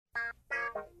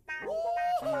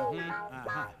Y'all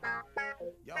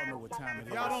know what time it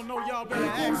is. Y'all don't know, y'all better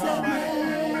ask somebody.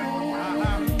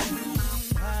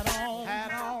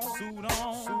 Hat on, suit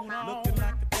on, looking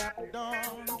like a dapper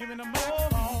dawn, giving them all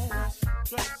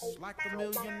dressed like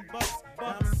 $1,000,000,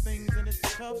 diamond things in its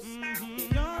cuffs.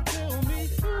 Y'all tell me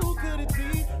who could it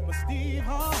be but Steve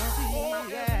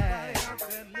Harvey? Yeah, everybody out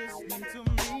there listening to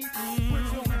me, put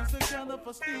your hands together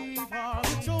for Steve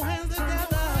Harvey. Put your hands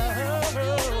together.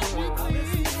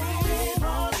 Steve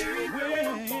Harvey,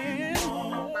 listen,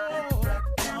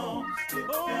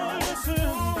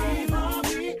 Steve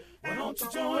Harvey, why don't you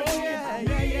join in?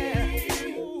 Yeah.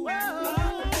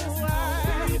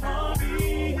 Steve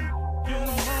Harvey, get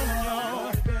on,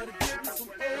 y'all. Better give me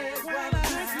some eggs while I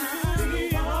listen to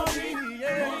Steve Harvey.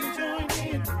 Yeah, join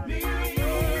in with me.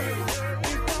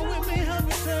 If you're with me, help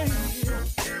me say,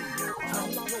 turn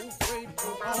your radio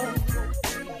on.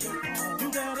 You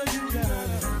gotta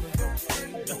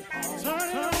turn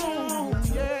it on.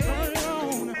 Yeah, turn it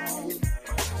on.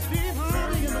 Steve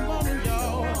Harvey in the morning,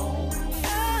 y'all.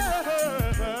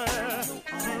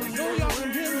 So y'all can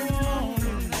hear me on.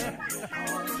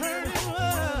 Turn it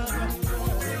up.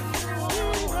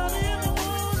 Steve Harvey in the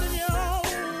morning, y'all.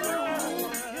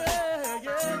 Yeah.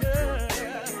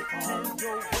 Turn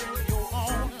your radio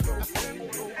on.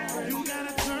 You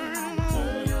gotta turn them on.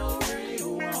 Turn your radio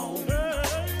on.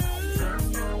 Turn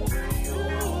your radio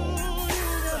on.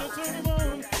 You gotta turn them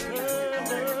on.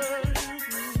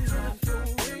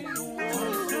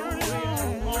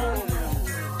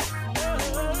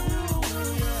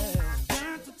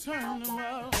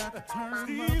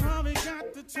 Steve Harvey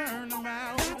got to turn them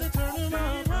out. Got to turn them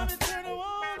out. Steve Harvey turn them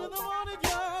on in the morning,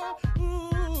 y'all.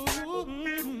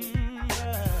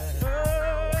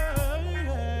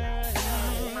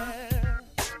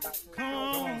 Come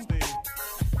on, Steve.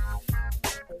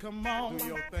 Come on. Do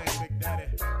your thing, Big Daddy.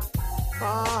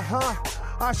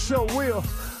 I sure will.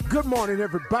 Good morning,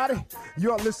 everybody.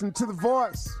 You are listening to The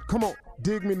Voice. Come on,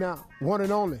 dig me now. One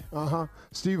and only.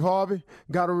 Steve Harvey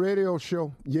got a radio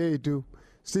show. Yeah, you do.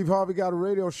 Steve Harvey got a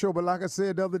radio show, but like I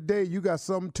said the other day, you got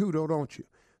something too, though, don't you?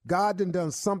 God done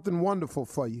something wonderful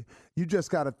for you. You just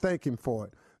got to thank him for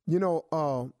it. You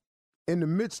know, in the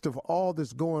midst of all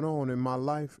this going on in my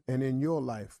life and in your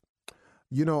life,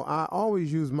 you know, I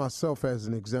always use myself as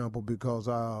an example because,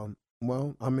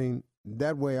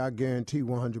 that way I guarantee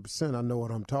 100% I know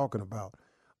what I'm talking about.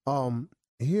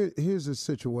 Here's the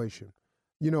situation.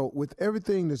 You know, with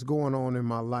everything that's going on in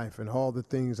my life and all the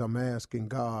things I'm asking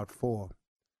God for,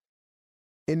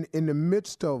 in the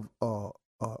midst of a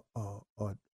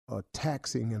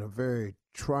taxing and a very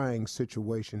trying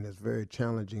situation that's very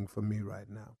challenging for me right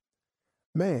now,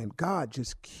 man, God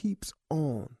just keeps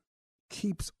on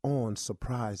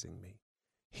surprising me.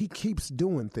 He keeps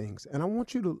doing things. And I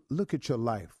want you to look at your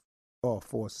life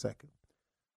for a second.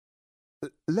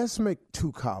 Let's make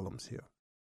two columns here.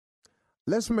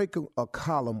 Let's make a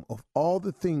column of all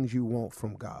the things you want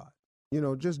from God. You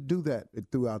know, just do that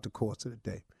throughout the course of the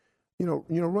day. You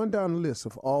know, run down a list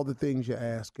of all the things you're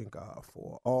asking God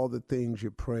for, all the things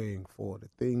you're praying for, the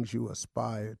things you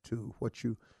aspire to,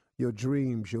 your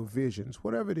dreams, your visions,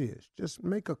 whatever it is. Just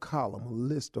make a column, a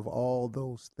list of all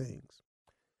those things.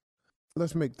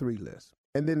 Let's make 3 lists.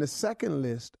 And then the second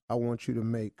list, I want you to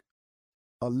make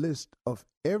a list of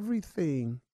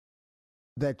everything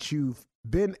that you've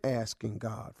been asking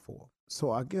God for.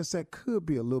 So I guess that could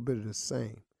be a little bit of the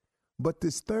same. But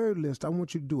this third list, I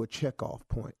want you to do a checkoff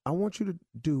point. I want you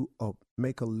to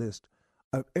make a list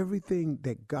of everything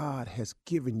that God has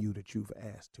given you that you've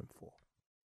asked him for.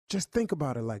 Just think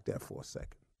about it like that for a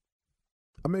second.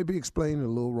 I may be explaining it a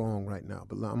little wrong right now,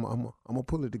 but I'm going to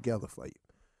pull it together for you.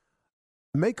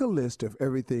 Make a list of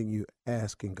everything you're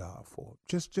asking God for.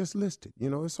 Just list it. You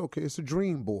know, it's okay. It's a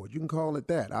dream board. You can call it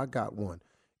that. I got one.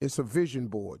 It's a vision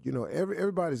board. You know,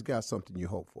 everybody's got something you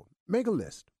hope for. Make a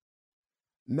list.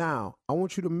 Now, I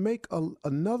want you to make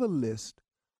another list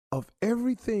of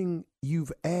everything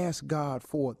you've asked God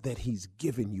for that he's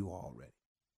given you already.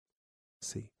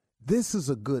 See, this is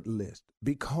a good list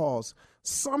because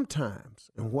sometimes,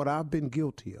 and what I've been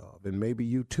guilty of, and maybe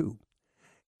you too,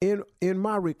 in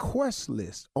my request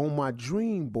list on my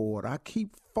dream board, I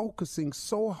keep focusing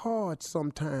so hard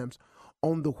sometimes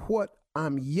on the what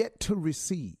I'm yet to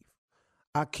receive.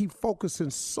 I keep focusing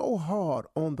so hard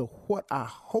on the what I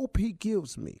hope he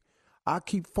gives me. I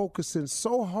keep focusing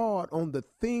so hard on the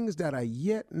things that are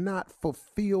yet not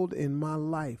fulfilled in my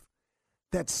life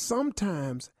that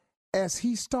sometimes as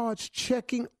he starts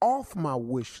checking off my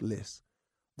wish list,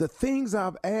 the things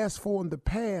I've asked for in the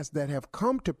past that have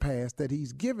come to pass that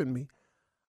he's given me,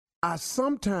 I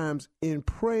sometimes, in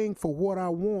praying for what I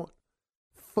want,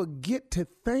 forget to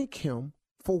thank him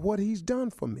for what he's done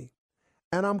for me.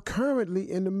 And I'm currently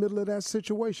in the middle of that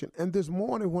situation. And this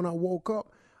morning when I woke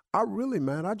up, I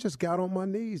just got on my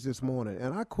knees this morning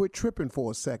and I quit tripping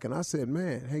for a second. I said,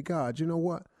 man, hey, God, you know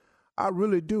what? I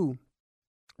really do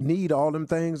need all them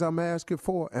things I'm asking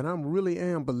for. And I really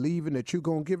am believing that you're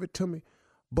going to give it to me.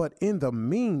 But in the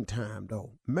meantime,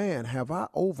 though, man, have I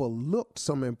overlooked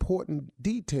some important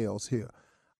details here.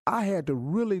 I had to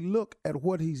really look at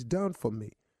what he's done for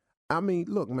me. I mean,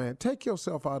 look, man, take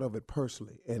yourself out of it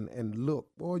personally and look.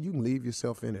 Boy, you can leave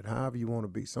yourself in it however you want to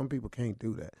be. Some people can't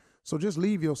do that. So just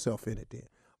leave yourself in it then.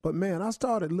 But, man, I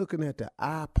started looking at the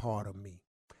I part of me.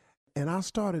 And I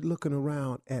started looking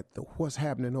around at what's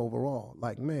happening overall.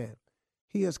 Like, man,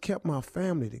 he has kept my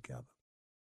family together.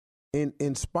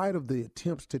 In spite of the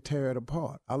attempts to tear it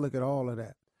apart. I look at all of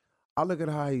that. I look at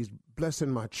how he's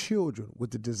blessing my children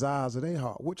with the desires of their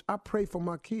heart, which I pray for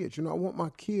my kids. You know, I want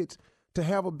my kids to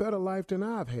have a better life than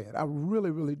I've had. I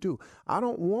really, really do. I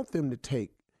don't want them to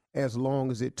take as long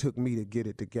as it took me to get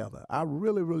it together. I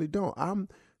really, really don't. I'm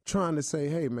trying to say,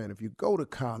 hey, man, if you go to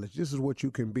college, this is what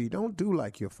you can be. Don't do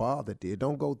like your father did.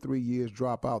 Don't go 3 years,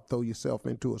 drop out, throw yourself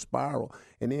into a spiral,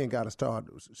 and then got to start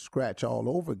scratch all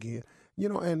over again. You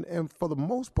know, and for the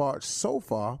most part, so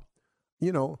far,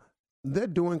 you know, they're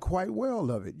doing quite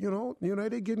well of it. You know,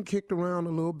 they're getting kicked around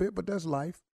a little bit, but that's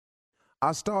life.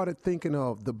 I started thinking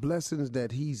of the blessings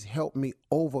that he's helped me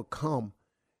overcome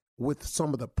with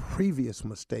some of the previous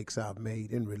mistakes I've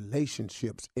made in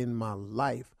relationships in my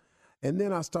life. And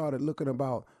then I started looking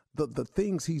about the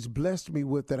things he's blessed me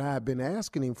with that I've been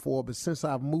asking him for, but since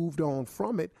I've moved on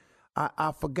from it,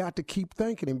 I forgot to keep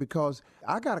thanking him because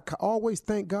I got to always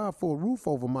thank God for a roof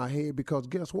over my head because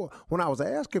guess what? When I was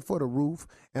asking for the roof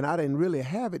and I didn't really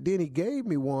have it, then he gave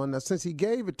me one. Now, since he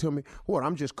gave it to me,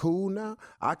 I'm just cool now?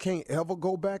 I can't ever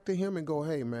go back to him and go,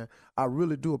 hey, man, I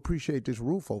really do appreciate this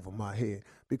roof over my head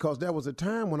because there was a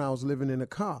time when I was living in a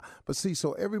car. But see,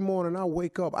 so every morning I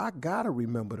wake up, I got to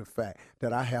remember the fact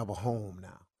that I have a home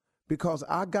now because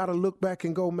I got to look back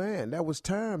and go, man, that was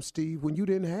time, Steve, when you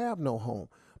didn't have no home.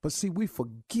 But see, we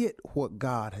forget what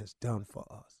God has done for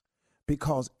us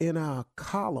because in our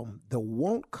column, the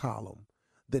want column,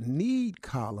 the need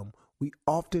column, we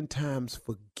oftentimes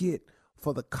forget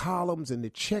for the columns and the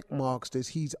check marks that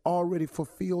he's already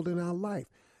fulfilled in our life.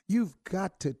 You've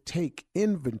got to take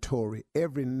inventory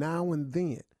every now and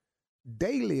then,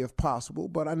 daily if possible,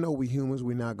 but I know we humans,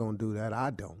 we're not going to do that.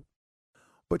 I don't.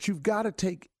 But you've got to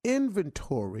take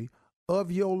inventory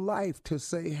of your life to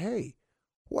say, hey,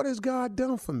 what has God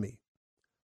done for me?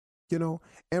 You know,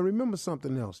 and remember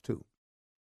something else too.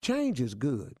 Change is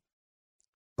good,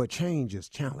 but change is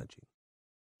challenging.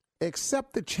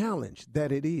 Accept the challenge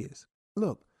that it is.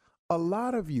 Look, a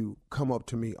lot of you come up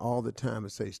to me all the time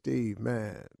and say, Steve,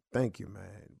 man, thank you,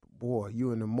 man. Boy,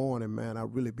 you in the morning, man, I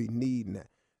really be needing that.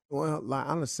 Well, like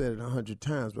I done said it 100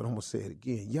 times, but I'm going to say it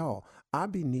again. Y'all, I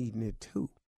be needing it too.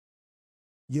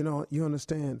 You know, you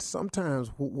understand?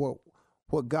 Sometimes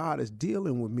what God is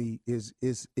dealing with me is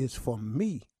for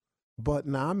me. But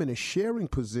now I'm in a sharing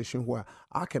position where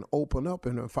I can open up,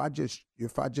 and if I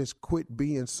just quit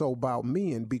being so about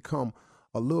me and become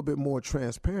a little bit more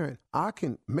transparent, I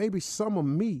can maybe some of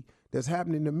me that's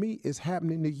happening to me is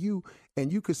happening to you,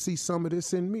 and you could see some of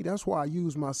this in me. That's why I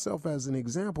use myself as an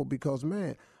example because,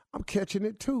 man, I'm catching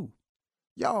it too.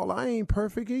 Y'all, I ain't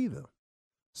perfect either.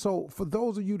 So for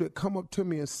those of you that come up to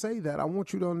me and say that, I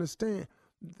want you to understand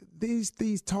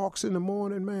these talks in the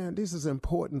morning, man, this is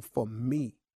important for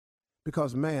me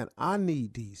because, man, I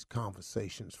need these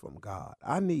conversations from God.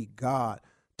 I need God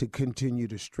to continue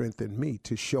to strengthen me,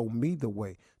 to show me the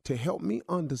way, to help me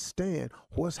understand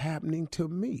what's happening to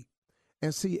me.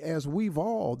 And see, as we've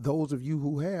all, those of you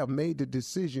who have made the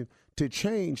decision to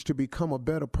change, to become a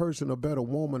better person, a better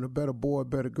woman, a better boy, a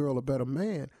better girl, a better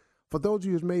man, for those of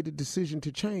you who's made the decision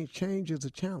to change is a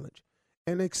challenge.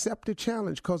 And accept the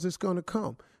challenge because it's going to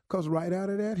come. Because right out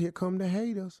of that, here come the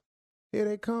haters. Here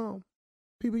they come.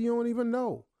 People you don't even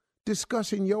know.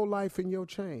 Discussing your life and your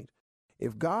change.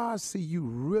 If God see you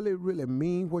really, really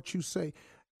mean what you say,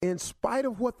 in spite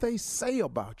of what they say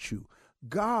about you,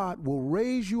 God will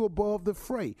raise you above the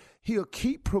fray. He'll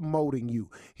keep promoting you.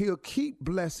 He'll keep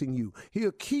blessing you.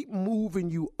 He'll keep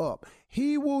moving you up.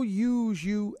 He will use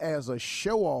you as a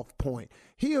show-off point.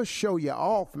 He'll show you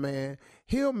off, man.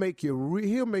 He'll make you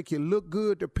look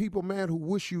good to people, man, who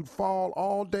wish you'd fall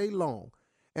all day long.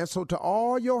 And so to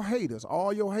all your haters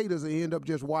will end up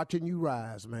just watching you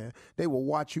rise, man. They will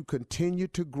watch you continue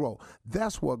to grow.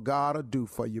 That's what God will do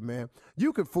for you, man.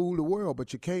 You can fool the world,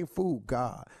 but you can't fool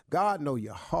God. God know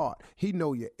your heart. He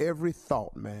know your every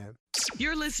thought, man.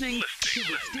 You're listening to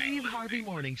the Steve Harvey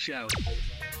Morning Show.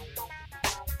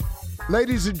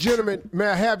 Ladies and gentlemen, may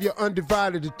I have your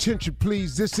undivided attention,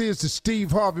 please? This is the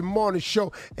Steve Harvey Morning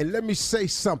Show, and let me say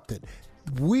something.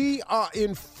 We are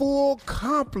in full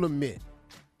complement.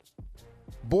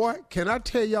 Boy, can I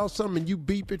tell y'all something? You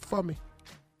beep it for me.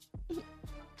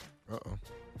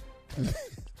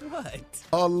 What?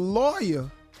 A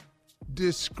lawyer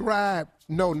described,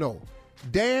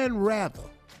 Dan Rather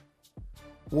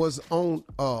was on,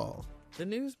 The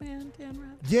newsman, Dan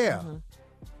Rather? yeah. Uh-huh.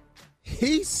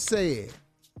 He said,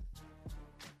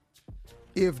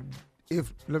 if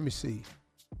let me see.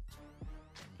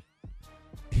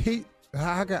 Okay,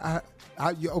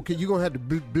 you're gonna have to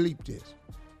bleep this.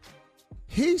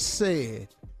 He said,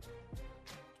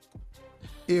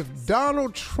 if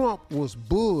Donald Trump was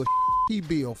bull, he'd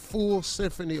be a full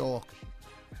symphony orchestra.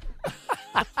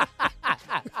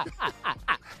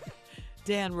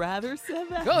 Dan Rather said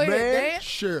that? Go ahead, Man, Dan.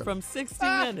 Shirley. From 60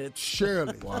 Minutes.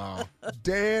 Shirley. Wow.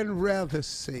 Dan Rather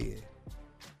said,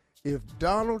 if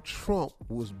Donald Trump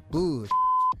was bull,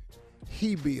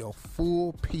 he'd be a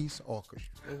full piece orchestra.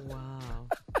 Wow.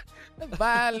 The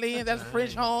violin, that's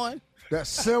French horn. That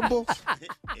cymbals,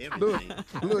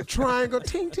 little triangle,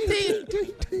 ting, ting, ting,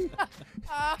 ting, ting.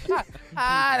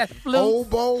 That's flute.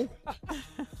 Oboe,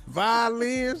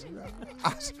 violins.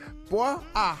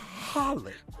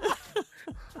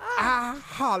 I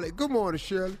hollered. Good morning,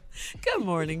 Shirley. Good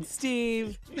morning,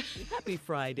 Steve. Happy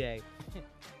Friday.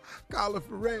 Colin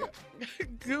Ferrer.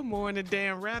 Good morning,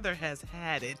 Dan Rather has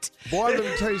had it. Boy, let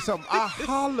me tell you something. I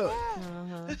hollered.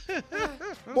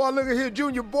 Boy, look at here,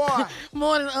 Junior boy.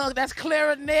 Morning, that's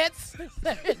clarinets.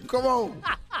 Come on.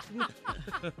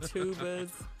 Tubas.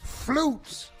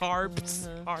 Flutes. Harps,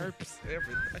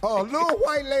 everything. A little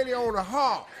white lady on a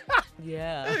harp.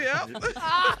 Yeah.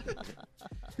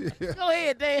 Go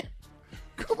ahead, Dan.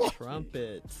 Come on.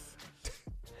 Trumpets.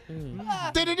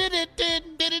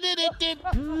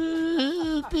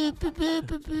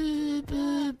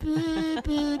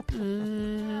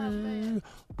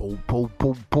 Boom, boom,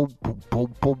 boom, boom, boom,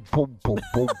 boom, boom, boom, boom,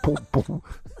 boom, boom, boom.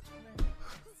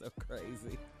 So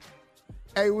crazy.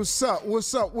 Hey, what's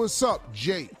up,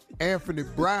 Jay? Anthony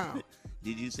Brown.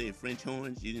 Did you say French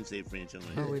horns? You didn't say French horns.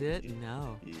 Oh, we didn't?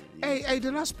 No. Yeah. Hey,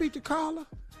 did I speak to Carla?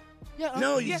 Yeah,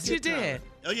 No, Yes, you did.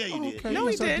 Oh, yeah, you did. Okay. No,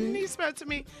 he Yes, I didn't. did. He spoke to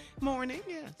me morning,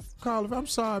 yes. Carla, I'm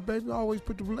sorry, baby. I always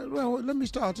put the... Well, let me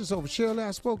start this over. Shirley,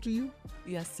 I spoke to you.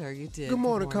 Yes, sir, you did. Good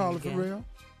morning, Carla again. Ferrell.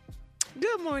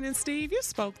 Good morning, Steve. You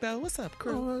spoke, though. What's up,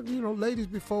 crew? Ladies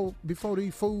before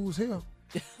these fools here.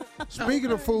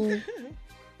 Speaking of fools,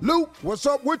 Luke, what's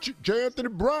up with you? J. Anthony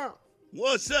Brown.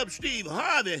 What's up, Steve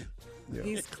Harvey? Yeah.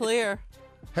 He's clear.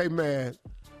 Hey, man,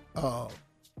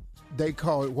 they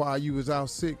called it while you was out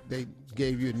sick, they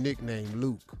gave you a nickname,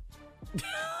 Luke.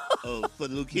 Oh, for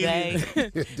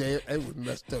leukemia? They was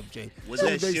messed up, Jay. Was So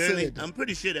that they Shirley? said that. I'm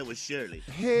pretty sure that was Shirley.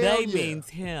 Hell They yeah. means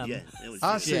him. Yeah, that was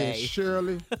I Shirley. said Jay.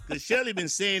 Shirley. Because Shirley been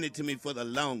saying it to me for the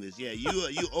longest. Yeah,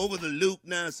 you over the loop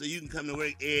now, so you can come to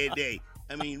work every day.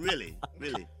 I mean, really.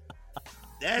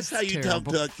 That's how you talk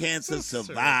to a cancer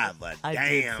survivor. I Damn.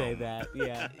 did say that,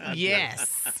 yeah.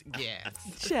 Yes.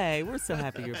 Jay, we're so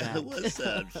happy you're back. What's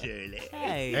up, Shirley?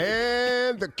 Hey.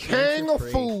 And the king of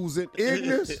free. fools in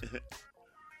ignorance,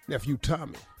 nephew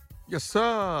Tommy. Yes,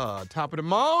 sir. Top of the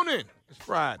morning. It's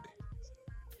Friday.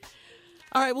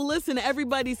 All right, well, listen,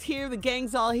 everybody's here. The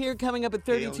gang's all here. Coming up at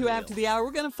 32 Hell. after the hour,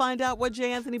 we're going to find out what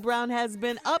J. Anthony Brown has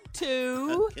been up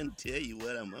to. I can tell you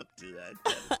what I'm up to.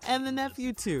 And the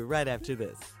nephew, too, right after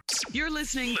this. You're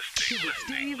listening to the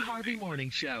Steve Harvey Morning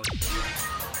Show.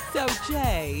 So,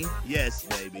 Jay, Yes,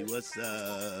 baby. What's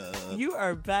up? you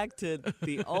are back to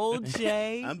the old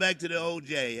Jay. I'm back to the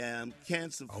OJ. I'm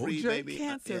cancer-free, OJ? baby. Yeah.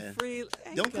 Cancer-free.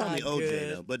 Ain't Don't call me God OJ,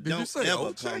 good. though. But Did you don't say ever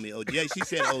OJ? call me OJ. Yeah, she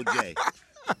said OJ.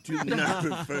 Do not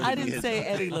refer to I me didn't as say OJ.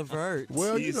 Eddie Lavert.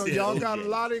 Well, You said y'all got a OJ.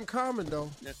 lot in common, though.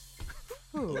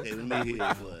 Okay, let me hear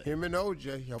what. Him and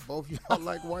OJ, y'all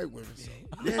like white women. So.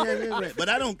 Yeah. But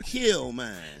I don't kill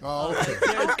mine. Oh, okay.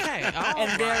 Okay.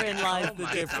 And therein lies the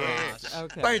difference.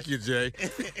 Okay. Thank you, Jay.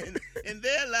 and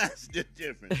there lies the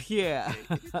difference. Yeah.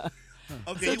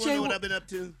 Okay, So, you want to Jay, know what I've been up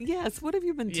to? Yes, what have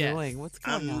you been Yes. doing? What's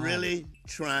going on? I'm really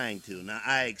trying to. Now,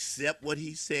 I accept what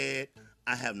he said.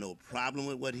 I have no problem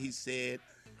with what he said.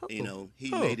 You know,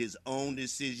 he made his own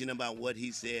decision about what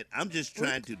he said. I'm just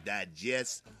trying to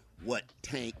digest what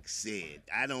Tank said.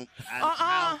 I don't.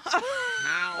 How?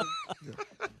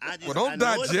 I just, Well, don't I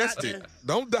know it's digest out it. there.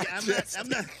 Don't Yeah, digest I'm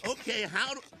not. Okay,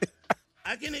 how do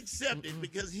I can accept it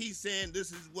because he's saying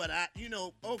this is what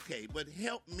okay, but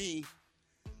help me.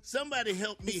 Somebody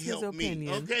help me, It's his help me.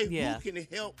 opinion. Okay? Yeah. Who can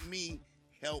help me?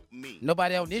 Help me.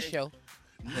 Nobody on this show.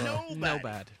 Nobody.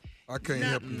 Nobody. I can't Not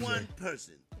help you, one Jay.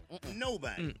 person.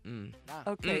 Nobody.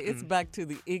 Okay, it's back to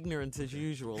the ignorance as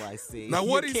usual, I see. Now,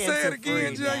 what You're he said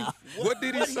again, cancer-free Jay? now. What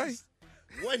did he say?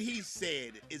 What he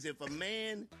said is if a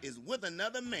man is with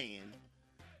another man,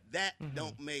 that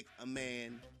don't make a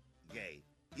man gay.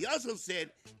 He also said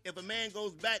if a man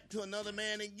goes back to another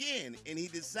man again and he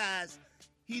decides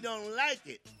he don't like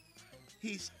it,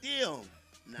 he's still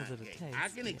not Because of the gay. taste, I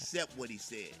can yeah. accept what he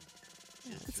said.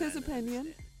 It's his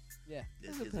opinion. Yeah.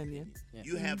 That's His opinion. Yeah.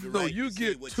 You have the So right you to say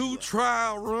get what 2 you are.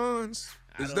 trial runs?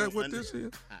 I Is don't that what under- this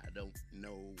is? I don't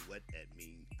know what that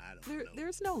means. I don't know.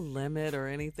 There's no limit or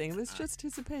anything. It's just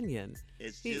his opinion.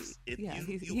 It's he- just if yeah,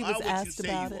 you, he you was are what asked you say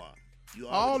about you it. are. You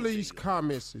are All what you say these you are.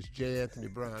 comments is J. Anthony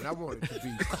Brown. I want it to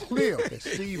be clear that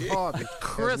Steve Harvey has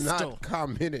Crystal. not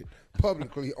commented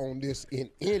publicly on this in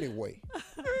any way.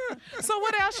 So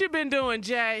what else you been doing,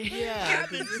 Jay? Yeah. I've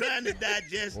been trying to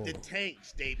digest the tank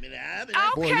statement. I've been,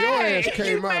 Boy, your ass Okay,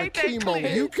 came you out of made that chemo.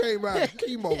 clear. You came out of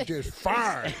chemo just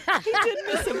fired. He didn't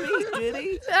miss a beat, did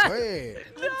he? Man,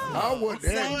 I would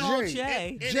Same old Jay.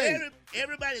 Jay. and Jay.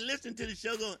 everybody listening to the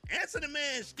show going, answer the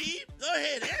man, Steve. Go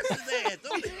ahead, answer his ass.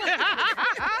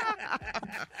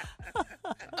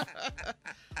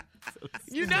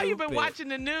 You know you've been Stupid. watching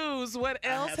the news. What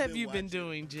else have have been you been watching.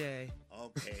 doing, Jay?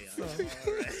 Okay, all right.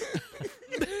 All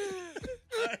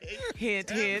right. Hint,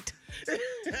 hint.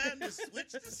 Time to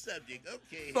switch the subject.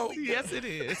 Okay. So- here we go. Yes, it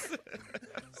is.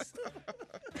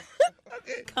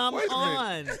 Okay. Come Wait a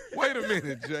on. minute. Wait a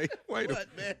minute, Jay. Wait a What,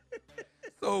 man?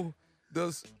 So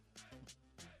does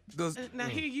Now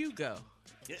here you go.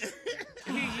 Here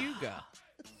you go.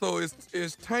 so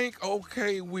is Tank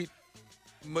okay with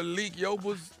Malik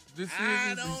Yoba's decisions?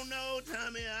 I don't know,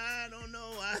 Tommy. I don't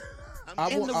know.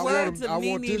 In the words of I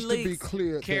want Nene this to be Leakes.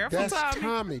 clear Careful, that that's Tommy.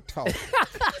 Tommy talk. In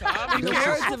the This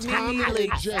words is of Tommy Nene and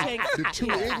Leakes, Jay, Tank, the two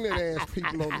ignorant ass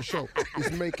people on the show,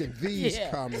 is making these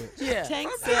Yeah. comments. Yeah.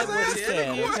 Tank said what he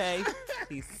said, okay?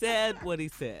 He said what he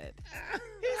said.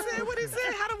 He said what he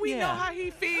said. How do we know Yeah. how he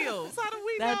feels? How do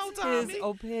we That's know, Tommy? his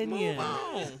opinion. Move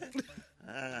on.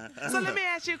 So let me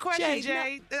ask you a question, Jay,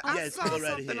 Jay. I Yes, saw go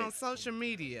right something ahead. on social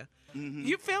media. Mm-hmm.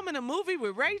 You filming a movie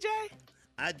with Ray J?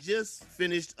 I just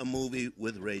finished a movie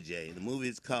with Ray J. The movie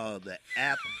is called The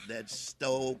App That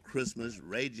Stole Christmas.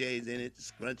 Ray J's in it.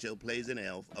 Scruncho plays an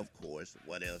elf, of course.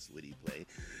 What else would he play?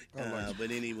 But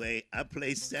anyway, I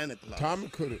play Santa Claus. Tommy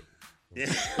could have.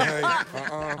 Hey,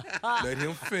 let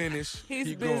him finish. He's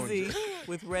Keep going, busy Jay.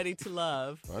 with Ready to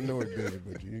Love. I know it's busy,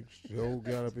 but you sure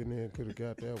got up in there and could have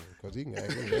got that one because he can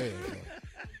act his ass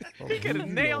off. He could have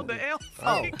nailed the elf.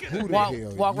 Oh, He coulda- who the Walk,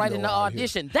 hell walk you right in know the out here?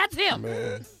 audition. That's him.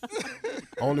 Man,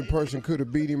 only person could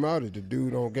have beat him out is the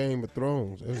dude on Game of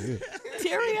Thrones. That's it.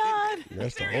 Tyrion.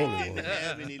 That's the only Didn't one.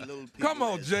 have any little people Come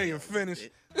on, as Jay, and elves. finish.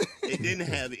 It didn't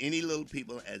have any little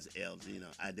people as elves. You know,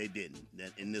 they didn't.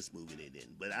 In this movie, they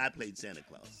didn't. But I played Santa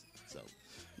Claus, so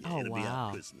yeah, Oh, it'll be wow.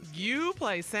 out Christmas. You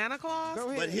play Santa Claus?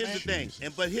 But here's the thing.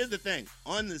 Jesus. But here's the thing.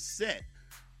 On the set,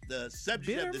 the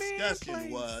subject Bitter of man discussion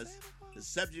plays was Santa the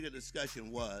subject of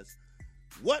discussion was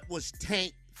what was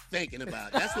Tank thinking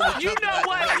about? That's what we You talked know about.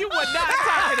 what? You were not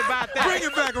talking about that. Bring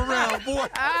it back around, boy.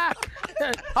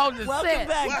 On the Welcome set.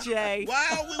 back, Jay.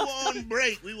 While we were on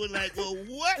break, we were like, well,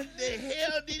 what the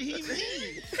hell did he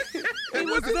mean? He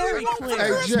was very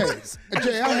clear. Hey,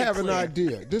 Jay, I have an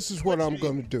idea. This is what I'm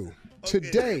going to do.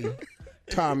 Today,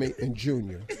 Tommy and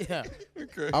Junior, Yeah.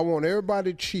 I want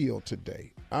everybody to chill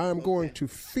today. I'm going to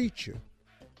feature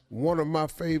one of my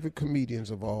favorite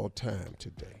comedians of all time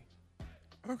today.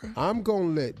 Okay. I'm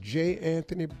going to let J.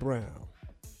 Anthony Brown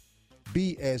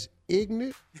be as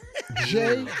ignorant.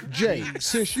 Jay,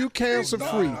 since you cancer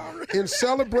free, in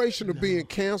celebration of being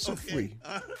cancer free,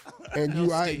 and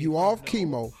you off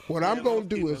chemo, what I'm going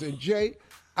to do is, and Jay,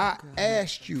 I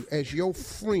asked you as your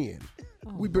friend.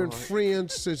 We've been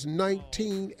friends since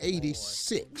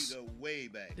 1986. We go way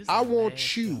back. I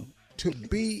want you to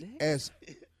be as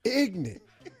ignorant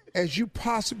as you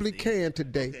possibly can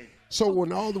today. So when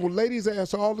when ladies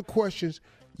ask all the questions,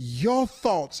 your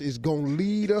thoughts is gonna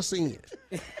lead us in.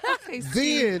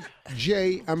 Then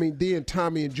then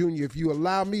Tommy and Junior, if you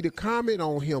allow me to comment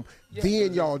on him,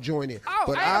 then y'all join in. Oh,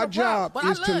 But I have our a job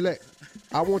problem, is but to I love-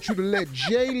 I want you to let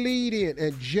Jay lead in,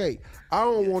 and Jay, I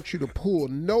don't want you to pull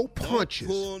no punches.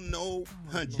 Pull no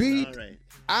punches. Beat. All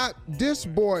right. This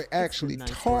boy actually nice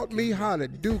taught me how to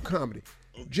do comedy.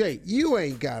 Jay, you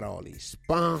ain't got all these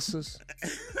sponsors.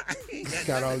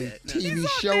 Got all these TV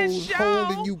shows show.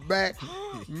 holding you back.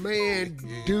 Man,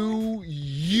 do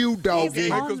you, doggy?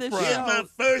 He's on the Here's show. my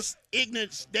first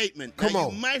ignorant statement. Come Now,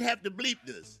 on. You might have to bleep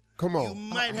this. Come on. You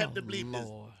might have to bleep this.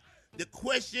 The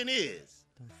question is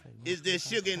there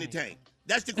sugar in the tank?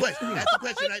 That's the question. That's the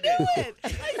question right there.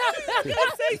 was going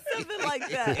to say something like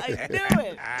that. I knew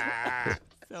it.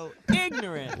 So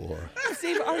ignorant. Boy.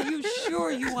 Steve, are you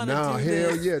sure you want to Nah, do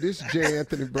hell this? yeah, this is J.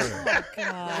 Anthony Brown. Oh,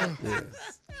 God.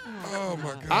 Oh,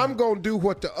 my God. I'm going to do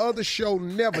what the other show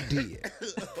never did.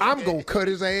 I'm going to cut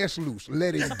his ass loose.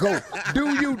 Let him go. Do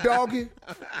you, doggy?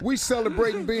 We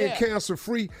celebrating being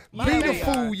cancer-free. Be the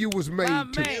fool you was made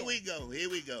to. Here we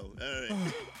go. All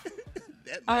right.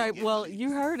 All right, well,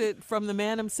 you heard it from the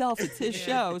man himself. It's his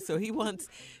show, so he wants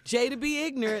Jay to be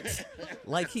ignorant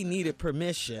like he needed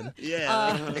permission.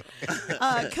 Yeah.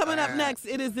 Coming up next,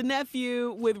 it is the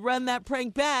nephew with Run That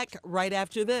Prank Back right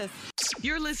after this.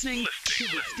 You're listening to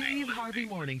the Steve Harvey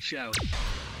Morning Show.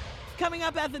 Coming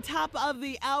up at the top of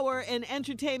the hour in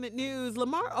entertainment news,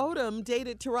 Lamar Odom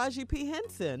dated Taraji P.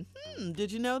 Henson.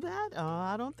 Did you know that?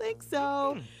 I don't think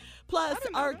so. Plus,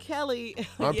 R. Kelly.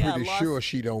 I'm pretty sure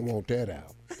she don't want that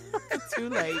out. Too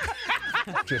late.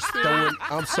 Just throwing.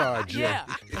 I'm sorry, Jay.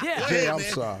 Yeah. Jay, I'm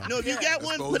sorry. No, if you got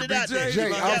one, put it out there.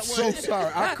 Jay, I'm so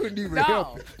sorry. I couldn't even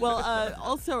help it. Well,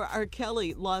 also, R.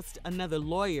 Kelly lost another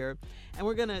lawyer, and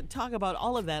we're going to talk about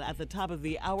all of that at the top of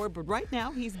the hour. But right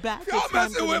now, he's back. Y'all It's time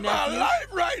messing for the with my nephew. life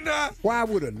right now. Why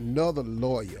would another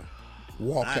lawyer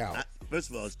walk out? First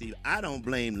of all, Steve, I don't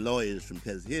blame lawyers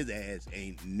because his ass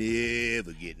ain't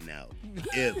never getting out.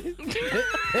 Ever.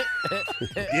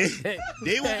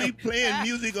 they will be playing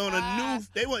music on a new.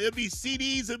 It'll be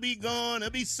CDs will be gone. It'll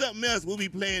be something else we'll be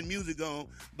playing music on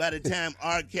by the time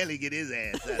R. Kelly get his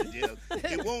ass out of jail.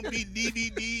 It won't be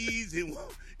DVDs.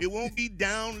 It won't be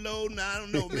downloading. I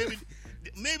don't know.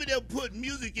 Maybe they'll put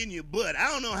music in your butt. I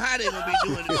don't know how they're going to be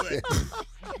doing it,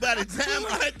 but by the time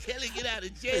R. Kelly get out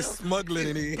of jail. They're smuggling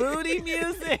it in. Booty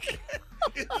music.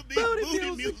 It'll be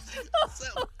booty music.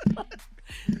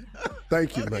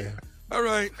 Thank you, man. All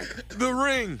right. The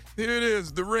Ring. Here it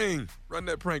is. The Ring. Run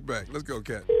that prank back. Let's go,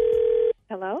 Kat.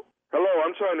 Hello? Hello,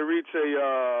 I'm trying to reach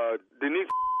a Denise,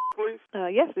 please.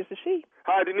 Yes, this is she.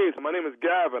 Hi, Denise. My name is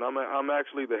Gavin. I'm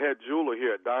actually the head jeweler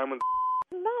here at Diamond.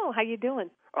 No, how you doing?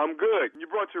 I'm good. You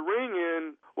brought your ring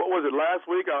in. What was it, last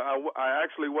week? I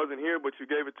actually wasn't here, but you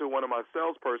gave it to one of my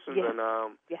salespersons, Yes. and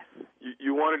Yes.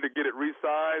 you wanted to get it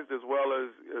resized as well as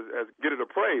get it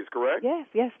appraised, correct? Yes.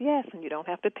 And you don't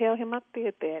have to tell him I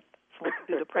did that. So I can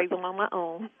do the appraisal on my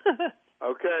own.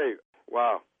 Okay.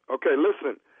 Wow. Okay,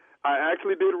 listen. I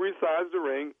actually did resize the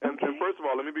ring, and first of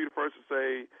all, let me be the first to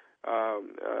say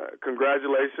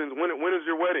congratulations. When is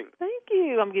your wedding? Thank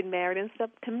you. I'm getting married in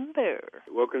September.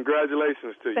 Well,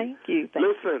 congratulations to you. Thank you.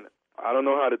 Listen, I don't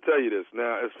know how to tell you this.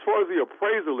 Now, as far as the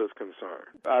appraisal is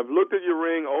concerned, I've looked at your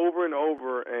ring over and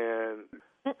over, and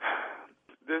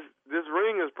this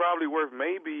ring is probably worth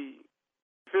maybe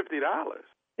 $50.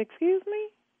 Excuse me?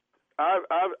 I've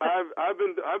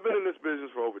been in this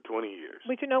business for over 20 years.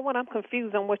 But you know what? I'm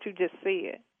confused on what you just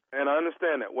said. And I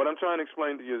understand that. What I'm trying to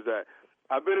explain to you is that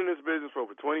I've been in this business for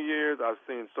over 20 years. I've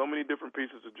seen so many different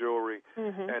pieces of jewelry,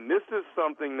 and this is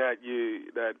something that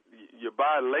you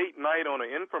buy late night on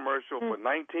an infomercial for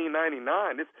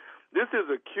 $19.99. This is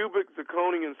a cubic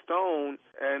zirconian stone,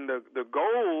 and the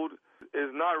gold is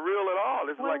not real at all.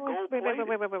 It's like gold plated.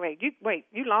 Wait.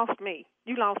 You lost me.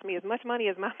 You lost me. As much money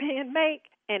as my man make,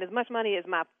 and as much money as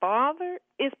my father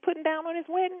is putting down on his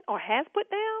wedding or has put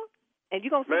down. And you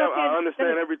gonna sit Ma'am, up here I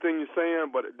understand everything you're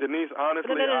saying, but Denise,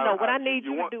 honestly, no. What I need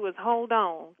you to do is hold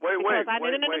on. Wait.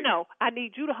 No. I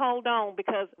need you to hold on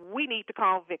because we need to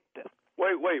call Victor.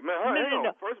 Wait, man. Hang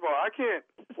on. First of all, I can't.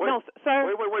 Wait, no, sir.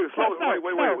 Wait. Wait. Hold on.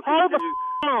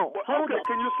 Hold okay,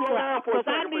 can you slow down for a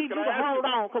second? Because I need you to hold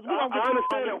on because we're gonna get you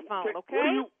on the phone,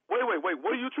 okay? Wait.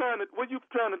 What are you trying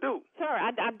to do? Sir,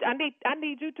 I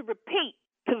need you to repeat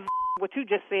to what you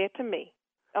just said to me.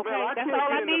 Okay, man, I that's can't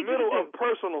all I get need in the middle you to of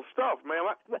personal stuff, man.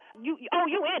 You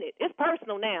in it. It's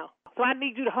personal now. So I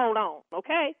need you to hold on,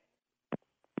 okay?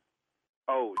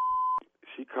 Oh,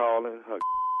 she calling her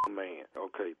man.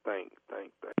 Okay, thank.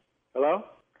 Hello?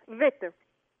 Victor,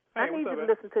 Hey, I need what's you up,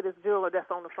 to listen to this jeweler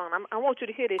that's on the phone. I want you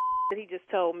to hear this that he just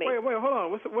told me. Wait, hold on.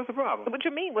 What's the problem? What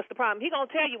you mean, what's the problem? He gonna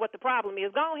tell you what the problem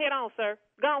is. Go ahead on, sir.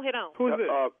 Go ahead on. Who's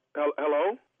this?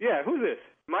 Hello? Yeah, who's this?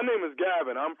 My name is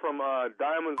Gavin. I'm from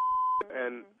Diamonds,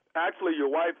 and actually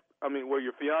your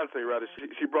fiance rather,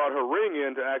 she brought her ring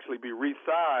in to actually be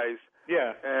resized.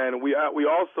 Yeah. And we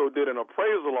also did an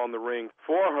appraisal on the ring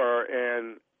for her,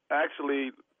 and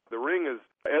actually the ring is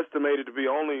estimated to be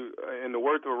only in the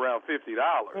worth of around $50.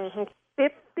 $50. $50?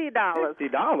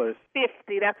 $50.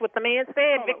 That's what the man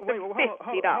said, Victor. $50.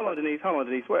 Hold on,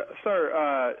 Denise. Well,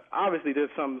 sir, obviously there's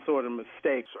some sort of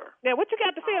mistake, sir. Now, what you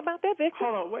got to say about that, Victor?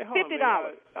 Hold on.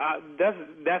 $50.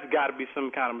 That's got to be some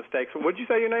kind of mistake. So what'd you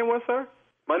say your name was, sir?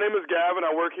 My name is Gavin.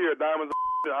 I work here at Diamonds.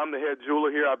 I'm the head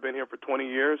jeweler here. I've been here for 20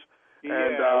 years.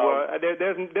 And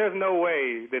there's no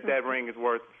way that ring is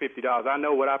worth $50. I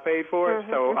know what I paid for it,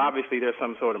 so obviously there's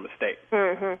some sort of mistake.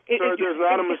 Sir, there's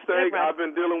not a mistake. I've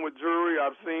been dealing with jewelry.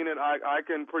 I've seen it. I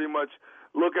can pretty much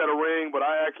look at a ring, but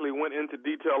I actually went into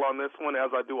detail on this one,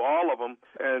 as I do all of them.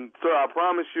 And, sir, I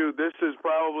promise you, this is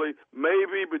probably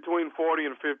maybe between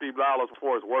 $40 and $50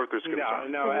 before it's worth is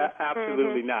concerned. No,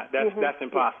 absolutely not. That's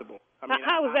impossible. I mean,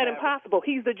 how is that impossible?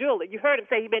 He's the jeweler. You heard him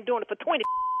say he's been doing it for 20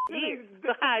 years.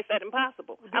 So how is that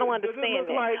impossible? I don't understand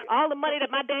that. All the money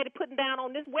that my daddy putting down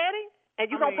on this wedding, and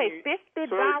you gonna pay $50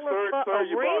 for a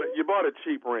ring? You bought a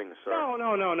cheap ring, sir.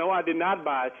 No, I did not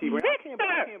buy a cheap ring.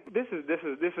 This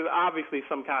is obviously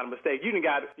some kind of mistake. You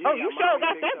got you sure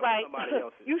got that right.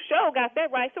 You sure got that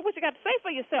right. So what you got to say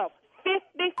for yourself?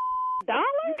 $50?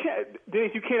 Denise,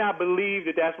 you cannot believe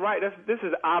that's right. This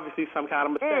is obviously some kind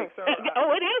of mistake, sir.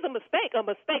 It is a mistake. A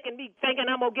mistake in me thinking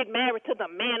I'm gonna get married to the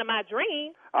man of my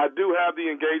dream. I do have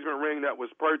the engagement ring that was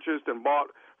purchased and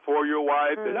bought for your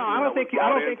wife. No, I don't think you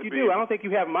do. I don't think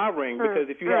you have my ring, because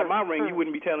if you had my ring, you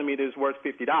wouldn't be telling me that it's worth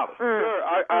 $50. Sir,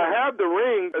 I have the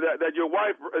ring that your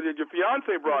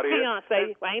fiance brought in.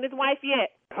 Fiance, I ain't his wife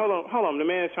yet. Hold on. The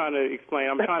man is trying to explain.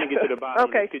 I'm trying to get to the bottom.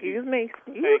 Okay, excuse me.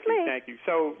 Thank you.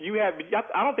 So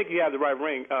I don't think you have the right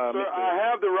ring, sir. I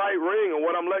have the right ring, and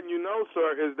what I'm letting you know,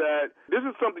 sir, is that this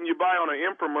is something you buy on an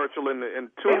infomercial in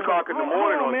 2 o'clock in the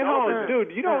morning on television.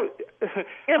 Dude, you don't.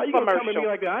 How you gonna come at me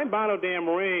like that? I ain't buying no damn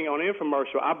ring on an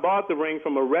infomercial. I bought the ring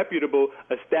from a reputable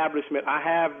establishment. I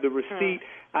have the receipt.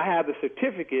 I have the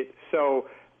certificate.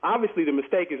 So obviously the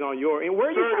mistake is on your end.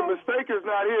 Where are you from? The mistake is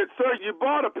not here. Sir, you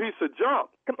bought a piece of junk.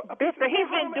 Mister, he's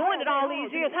been doing it all these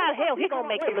years. How the hell he gonna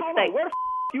make a mistake? Where the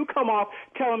you come off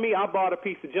telling me I bought a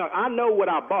piece of junk? I know what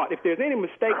I bought. If there's any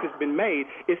mistake that's been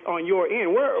made, it's on your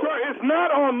end. Sir, it's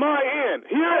not on my end.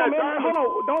 Hold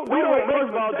on. Don't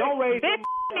raise.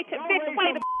 Victor,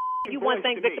 wait a you one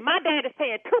thing, Victor. My dad is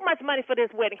paying too much money for this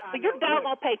wedding. So you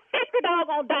doggone pay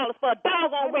 $50 for a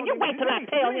doggone ring. You wait till I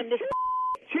tell him this.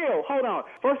 Chill. Hold on.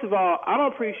 First of all, I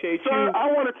don't appreciate you. Sir, I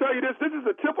want to tell you this. This is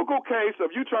a typical case of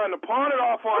you trying to pawn it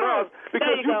off on us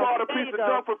because you bought a piece of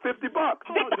junk for $50.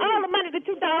 Victor, all the money that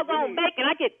you doggone make, and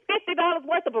I get $50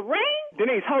 worth of a ring?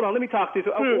 Denise, hold on. Let me talk to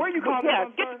you. Where are you calling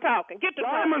from? Get to talking.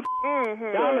 Diamonds.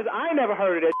 Diamonds. I ain't never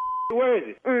heard of that. Where is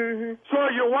it?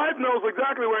 Sir, your wife knows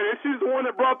exactly where it is. She's the one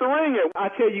that brought the ring in.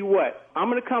 I tell you what, I'm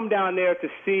going to come down there to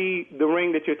see the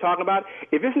ring that you're talking about.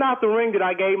 If it's not the ring that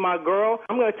I gave my girl,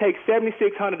 I'm going to take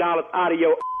 $7,600 out of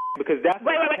your because that's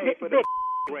what I paid for the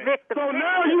ring. So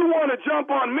now you want to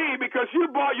jump on me because you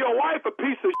bought your wife a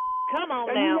piece of Come on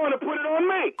and now. you want to put it on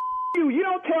me. You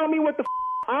don't tell me what the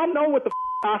I know what the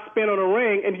I spent on a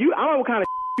ring, and I don't know what kind of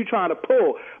you trying to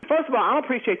pull. First of all, I don't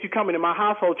appreciate you coming to my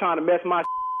household trying to mess my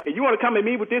and you want to come at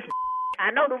me with this? I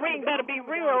know the ring better be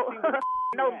real.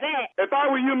 Know that. If I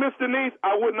were you, Miss Denise,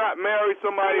 I would not marry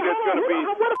somebody that's going to be.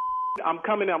 I'm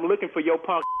coming. I'm looking for your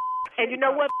punk. And you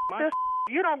know what?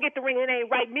 You don't get the ring, it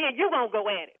ain't right. Me and you gonna go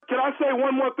at it. Can I say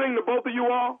one more thing to both of you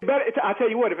all? I tell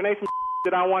you what, if it ain't some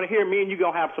that I want to hear, me and you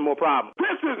gonna have some more problems.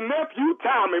 This is Nephew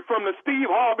Tommy from the Steve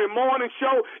Harvey Morning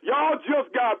Show. Y'all just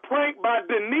got pranked by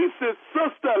Denise's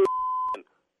sister.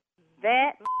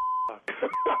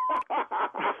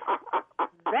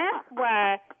 That's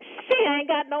why she ain't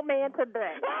got no man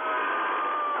today.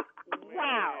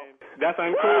 Wow. That's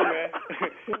uncool, man.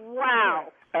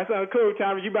 Wow. That's uncool,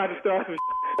 Tommy. You about to start some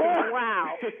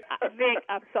Wow. Vic,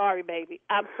 I'm sorry, baby.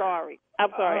 I'm sorry.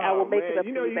 I will make it up to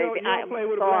you, baby. You don't play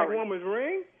with a black woman's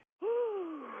ring?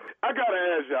 I got to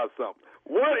ask y'all something.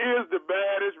 What is the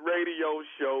baddest radio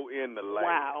show in the land?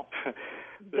 Wow.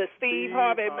 The Steve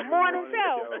Harvey Morning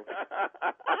Show.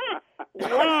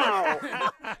 Wow.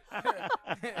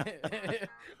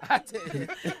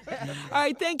 All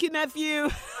right, thank you, nephew.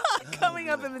 Coming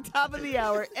up at the top of the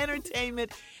hour,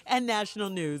 entertainment and national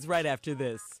news right after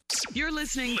this. You're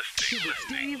listening to the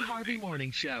Steve Harvey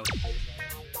Morning Show.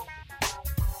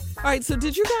 All right, so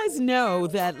did you guys know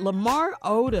that Lamar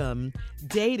Odom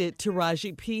dated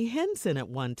Taraji P. Henson at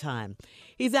one time?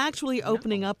 He's actually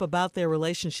opening up about their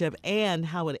relationship and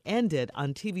how it ended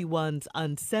on TV One's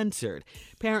Uncensored.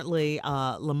 Apparently,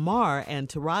 Lamar and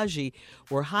Taraji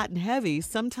were hot and heavy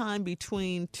sometime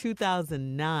between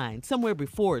 2009, somewhere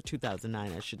before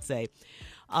 2009, I should say.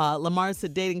 Lamar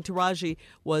said dating Taraji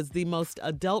was the most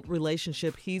adult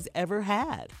relationship he's ever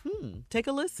had. Take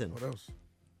a listen. What else?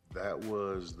 That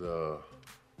was the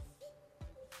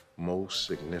most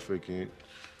significant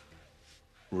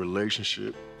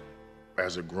relationship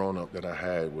as a grown-up that I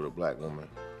had with a black woman.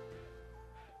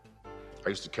 I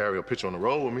used to carry a picture on the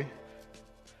road with me.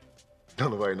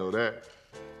 Don't nobody know that.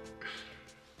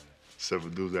 Except for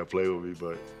dudes that play with me,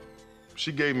 but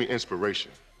she gave me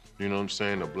inspiration. You know what I'm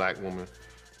saying? A black woman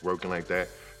working like that,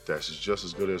 that's just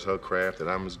as good as her craft, that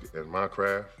I'm at my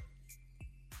craft.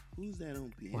 Who's that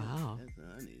on piano? Wow. That's what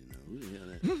I need to know. Who the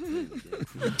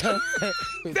hell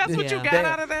That's what you got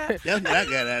out of that? That's what I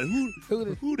got out of it.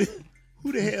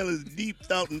 Who the hell is Deep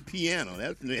Thought in piano?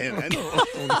 That's the hell I know.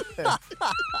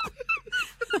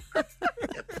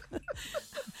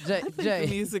 I think the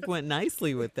music went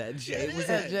nicely with that, Jay.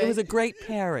 It was a great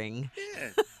pairing. Yeah.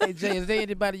 Hey, Jay, is there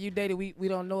anybody you dated we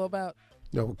don't know about?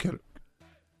 No,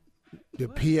 the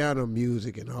piano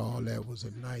music and all that was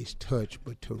a nice touch,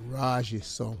 but Taraji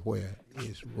somewhere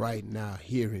is right now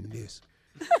hearing this.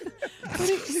 But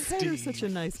he paid her such a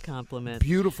nice compliment.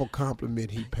 Beautiful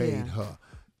compliment he paid her.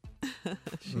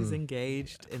 She's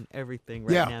engaged and everything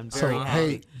right now. I'm very happy.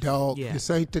 Hey, dog, this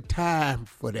ain't the time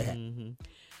for that. Mm-hmm.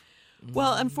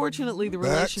 Well, unfortunately, the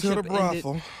relationship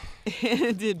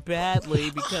ended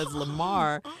badly because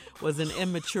Lamar was an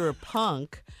immature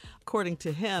punk. According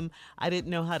to him, I didn't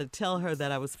know how to tell her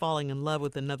that I was falling in love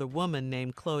with another woman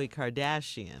named Khloe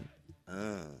Kardashian.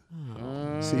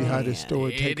 See how this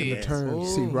story taking a turn.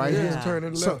 See right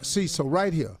here. So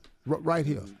right here, right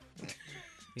here.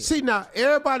 See now,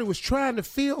 everybody was trying to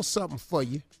feel something for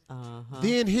you.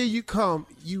 Then here you come.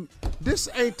 This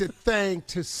ain't the thing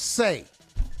to say.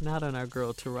 Not on our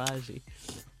girl Taraji.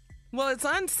 Well, it's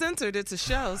uncensored. It's a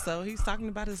show, so he's talking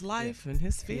about his life and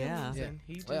his feelings, and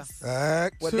he just.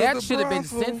 That should have been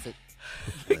censored.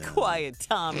 Be quiet,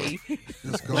 Tommy.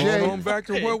 Let's go on back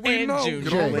to what we know.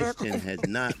 The question has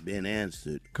not been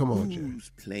answered. Come on, Jay.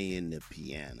 Who's playing the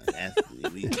piano? That's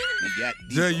we got.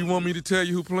 Jay, you want me to tell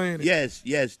you who playing it?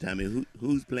 Yes, Tommy.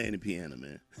 Who's playing the piano,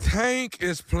 man? Tank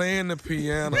is playing the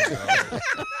piano.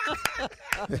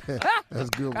 That's a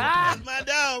good one. That's my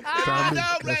dog. Tommy, my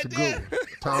dog that's right a there. good one.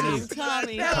 Tommy,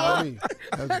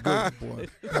 that's a good one, boy.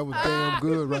 That was damn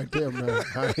good right there, man.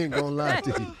 I ain't gonna lie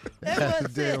to you. That's a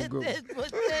damn good one. That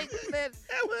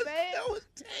was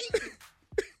Tank.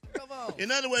 Come on.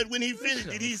 In other words, when he finished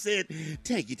it, he said,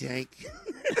 "Thank you, Tank."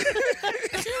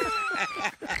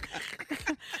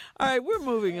 All right, we're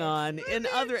moving on. In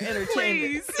other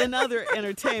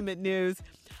entertainment news,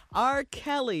 R.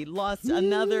 Kelly lost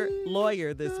another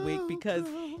lawyer this week because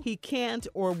he can't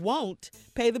or won't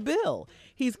pay the bill.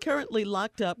 He's currently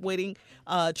locked up awaiting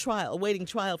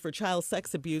trial for child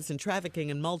sex abuse and trafficking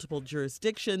in multiple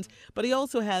jurisdictions, but he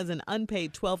also has an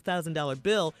unpaid $12,000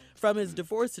 bill from his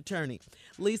divorce attorney.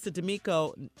 Lisa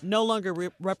D'Amico no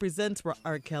longer represents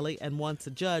R. Kelly and wants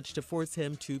a judge to force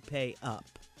him to pay up.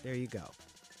 There you go.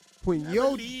 When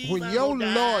your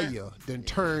lawyer then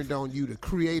turned on you to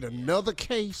create another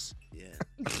case,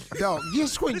 dog,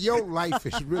 just when your life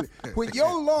is really, when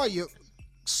your lawyer,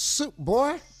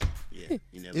 boy,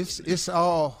 it's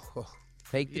all.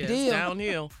 Take the deal.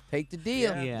 Downhill. Take the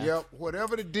deal. Yep,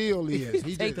 whatever the deal is.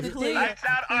 He Take the plea. Lights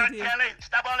out, R. Kelly.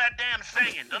 Stop all that damn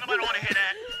singing. Don't nobody want to hear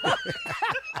that. All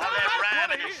that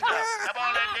rhyming and stuff. Stop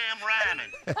all that damn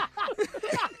rhyming.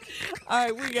 All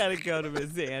right, we got to go to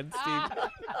Miss Ann, Steve.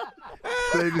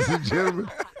 Ladies and gentlemen,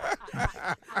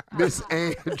 Miss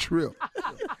Ann Tripp.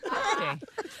 Okay.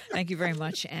 Thank you very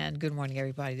much, and good morning,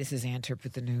 everybody. This is Ann Tripp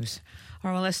with the news. All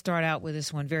right, well, let's start out with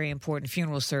this one. Very important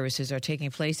funeral services are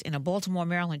taking place in a Baltimore,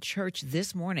 Maryland church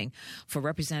this morning for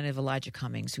Representative Elijah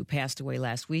Cummings, who passed away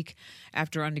last week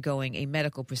after undergoing a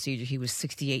medical procedure. He was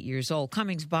 68 years old.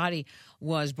 Cummings' body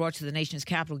was brought to the nation's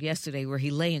capital yesterday, where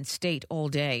he lay in state all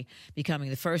day, becoming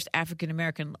the first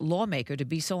African-American lawmaker to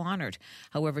be so honored.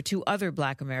 However, two other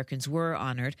black Americans were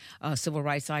honored. Civil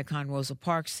rights icon Rosa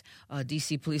Parks,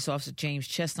 D.C. police officer James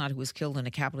Chestnut, who was killed in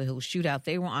a Capitol Hill shootout.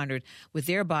 They were honored with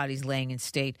their bodies laying in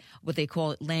state, what they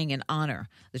call it laying in honor,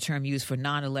 the term used for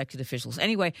non-elected officials.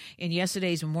 Anyway, in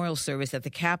yesterday's memorial service at the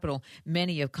Capitol,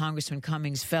 many of Congressman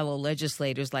Cummings' fellow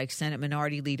legislators, like Senate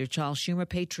Minority Leader Charles Schumer,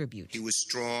 paid tribute. He was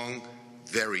strong,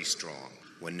 very strong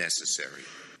when necessary,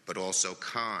 but also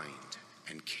kind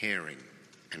and caring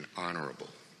and honorable,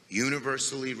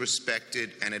 universally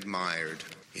respected and admired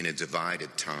in a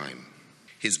divided time.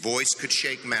 His voice could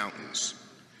shake mountains,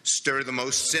 stir the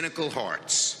most cynical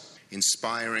hearts,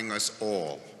 inspiring us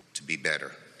all to be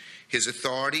better. His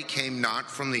authority came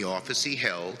not from the office he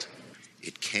held,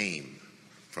 it came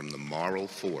from the moral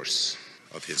force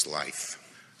of his life.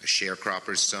 A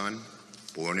sharecropper's son,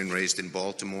 born and raised in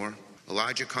Baltimore,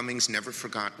 Elijah Cummings never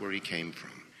forgot where he came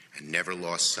from and never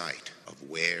lost sight of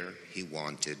where he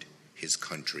wanted his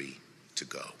country to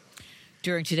go.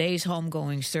 During today's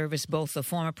homegoing service, both the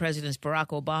former presidents Barack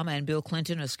Obama and Bill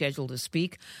Clinton are scheduled to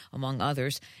speak, among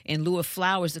others. In lieu of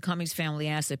flowers, the Cummings family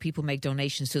asked that people make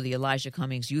donations to the Elijah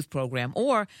Cummings Youth Program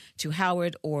or to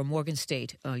Howard or Morgan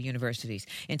State universities.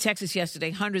 In Texas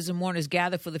yesterday, hundreds of mourners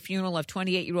gathered for the funeral of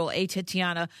 28-year-old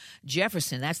Tatiana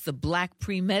Jefferson. That's the black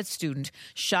pre-med student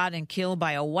shot and killed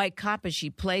by a white cop as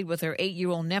she played with her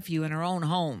 8-year-old nephew in her own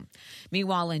home.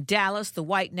 Meanwhile, in Dallas, the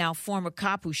white, now former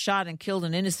cop who shot and killed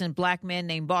an innocent black man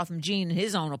named Botham Jean in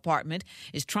his own apartment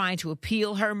is trying to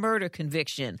appeal her murder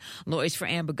conviction. Lawyers for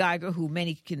Amber Geiger, who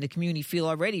many in the community feel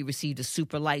already received a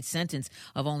super light sentence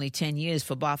of only 10 years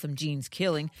for Botham Jean's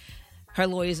killing, her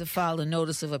lawyers have filed a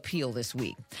notice of appeal this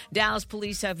week. Dallas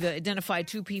police have identified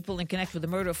 2 people in connection with the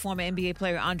murder of former NBA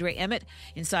player Andre Emmett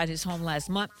inside his home last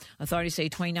month. Authorities say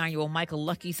 29-year-old Michael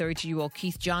Lucky, 32-year-old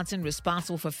Keith Johnson,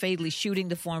 responsible for fatally shooting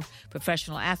the former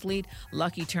professional athlete.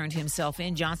 Lucky turned himself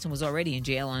in. Johnson was already in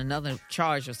jail on another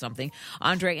charge or something.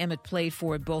 Andre Emmett played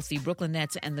for both the Brooklyn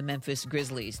Nets and the Memphis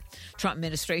Grizzlies. Trump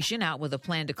administration out with a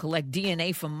plan to collect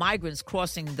DNA from migrants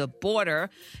crossing the border.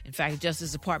 In fact, the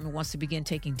Justice Department wants to begin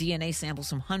taking DNA samples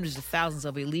from hundreds of thousands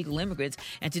of illegal immigrants.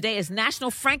 And today is National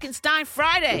Frankenstein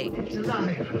Friday. It's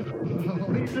alive.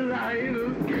 Oh, it's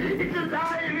alive. It's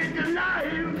alive. It's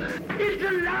alive. It's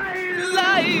alive.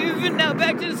 Live. And now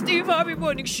back to the Steve Harvey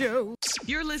Morning Show.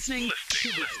 You're listening to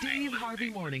the Steve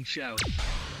Harvey Morning Show.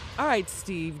 All right,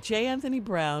 Steve. J. Anthony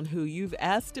Brown, who you've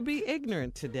asked to be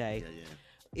ignorant today,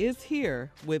 is here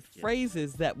with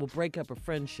phrases that will break up a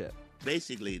friendship.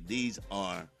 Basically, these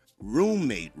are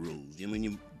roommate rules. When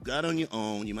you got on your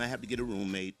own, you might have to get a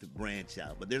roommate to branch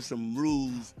out. But there's some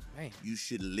rules you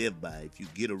should live by if you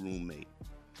get a roommate.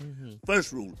 Mm-hmm.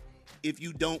 First rule, if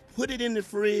you don't put it in the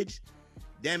fridge,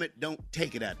 damn it, don't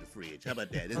take it out the fridge. How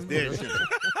about that? It's very simple.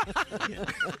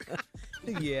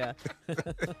 Yeah.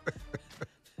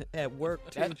 At work,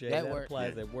 too, Jay. That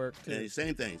applies at work, too. Yeah,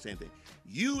 same thing.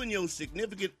 You and your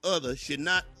significant other should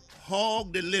not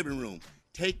hog the living room.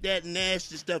 Take that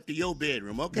nasty stuff to your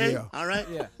bedroom, okay? Yeah. All right?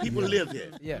 Yeah. People live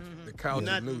here. Yeah. The couch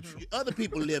is neutral. Other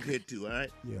people live here too, all right?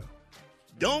 Yeah.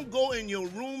 Don't go in your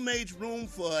roommate's room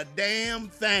for a damn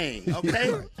thing,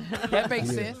 okay? That makes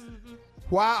sense.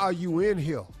 Why are you in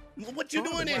here? What you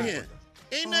doing in here?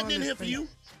 Ain't nothing in here for you.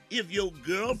 If your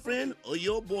girlfriend or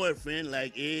your boyfriend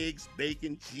like eggs,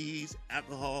 bacon, cheese,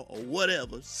 alcohol, or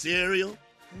whatever, cereal,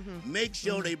 make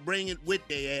sure they bring it with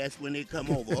their ass when they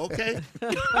come over, okay?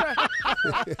 That's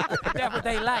what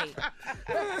they like.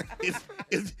 If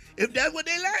that's what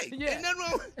they like, ain't nothing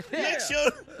wrong.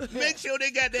 Make sure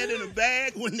they got that in a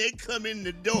bag when they come in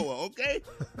the door, okay?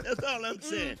 That's all I'm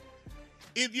saying.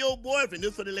 If your boyfriend,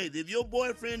 this for the ladies, if your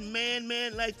boyfriend, man,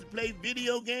 likes to play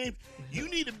video games, you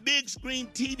need a big screen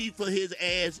TV for his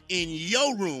ass in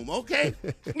your room, okay?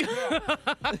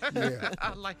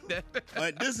 I like that. All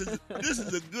right, this is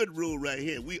a good rule right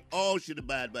here. We all should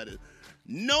abide by this.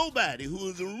 Nobody who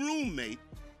is a roommate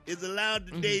is allowed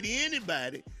to date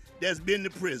anybody that's been to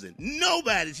prison.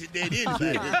 Nobody should date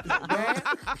anybody.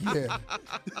 Yeah.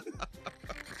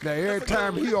 Now every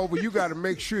time he over, you got to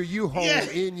make sure you home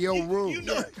in your room. You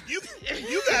know, you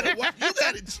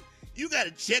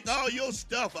gotta check all your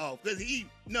stuff off because we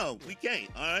can't.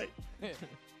 All right.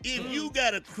 If you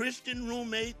got a Christian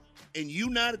roommate and you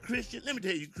not a Christian, let me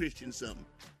tell you, Christian, something.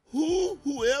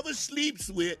 Whoever sleeps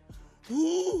with.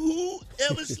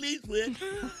 Whoever sleeps with,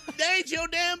 that ain't your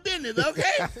damn business,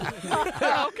 okay?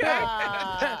 Okay.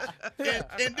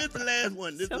 And this is the last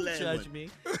one. Don't judge me.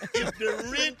 If the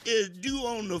rent is due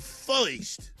on the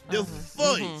first,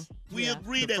 we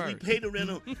agree that we pay the rent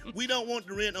on. We don't want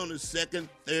the rent on the 2nd,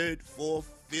 3rd, 4th,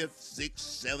 5th,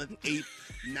 6th, 7th, 8th,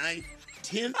 9th,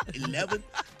 10th, 11th,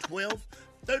 12th,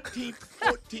 13th,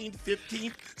 14th,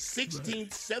 15th,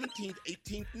 16th, 17th,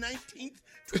 18th, 19th,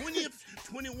 20th,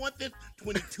 21st,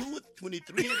 22th,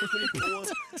 23rd,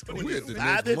 24th,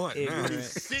 25th,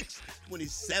 26th,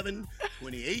 27th,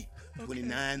 28th,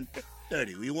 29th,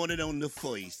 30. We want it on the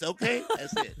first, okay?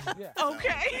 That's it.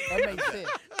 Okay. That makes sense.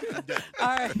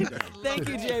 All right. Thank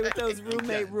you, Jay, with those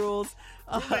roommate rules.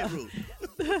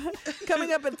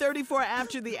 Coming up at 34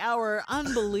 after the hour,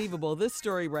 unbelievable. This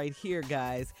story right here,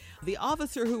 guys. The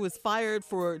officer who was fired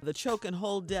for the choke and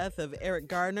hold death of Eric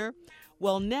Garner,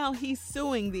 well, now he's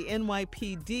suing the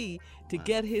NYPD to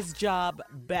get his job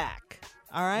back.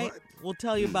 All right? We'll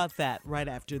tell you about that right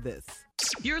after this.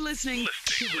 You're listening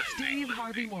to the Steve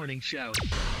Harvey Morning Show.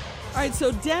 All right,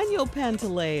 so Daniel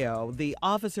Pantaleo, the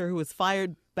officer who was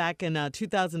fired back in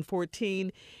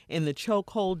 2014 in the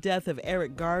chokehold death of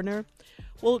Eric Garner,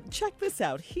 well, check this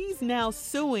out. He's now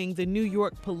suing the New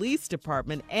York Police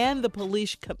Department and the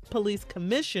police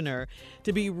commissioner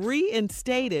to be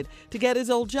reinstated to get his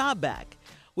old job back.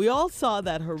 We all saw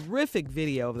that horrific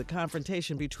video of the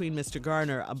confrontation between Mr.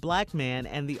 Garner, a black man,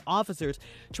 and the officers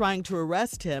trying to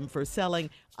arrest him for selling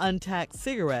untaxed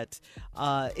cigarettes.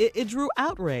 It drew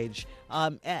outrage,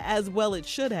 as well it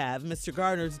should have. Mr.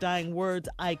 Garner's dying words,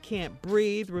 "I can't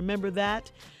breathe." Remember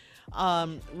that?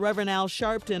 Reverend Al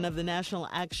Sharpton of the National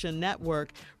Action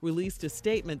Network released a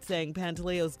statement saying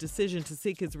Pantaleo's decision to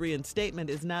seek his reinstatement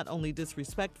is not only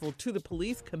disrespectful to the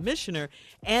police commissioner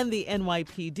and the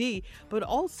NYPD, but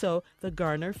also the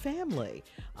Garner family.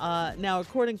 Now,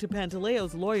 according to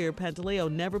Pantaleo's lawyer, Pantaleo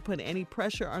never put any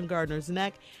pressure on Garner's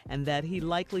neck and that he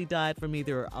likely died from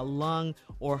either a lung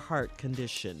or heart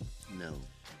condition. No.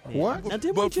 What? Now,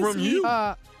 didn't we just you?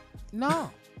 No.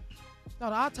 No,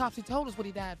 the autopsy told us what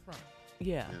he died from.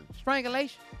 Yeah.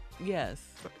 Strangulation. Yes.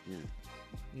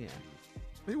 Yeah.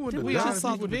 He wouldn't We have all died if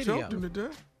saw he the wouldn't have video. choked him to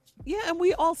death. Yeah, and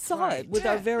we all saw Right. it with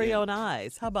our very Yeah. own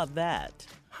eyes. How about that?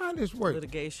 How this work?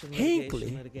 Litigation.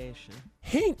 Hinckley,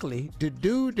 the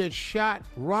dude that shot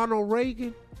Ronald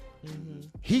Reagan,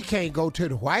 he can't go to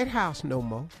the White House no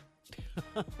more.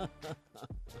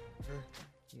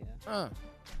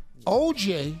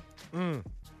 OJ,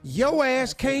 your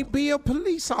ass can't be a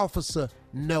police officer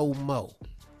no more.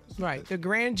 Right. The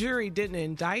grand jury didn't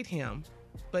indict him,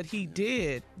 but he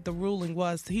did. The ruling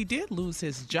was he did lose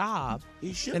his job.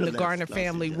 He should And have the Garner lost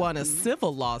family his won job. a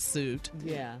civil lawsuit.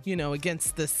 Yeah.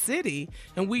 Against the city.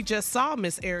 And we just saw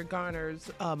Miss Eric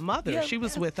Garner's mother. Yeah, she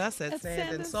was with us at at Sand Sand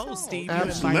and and Soul, Soul. Steve. You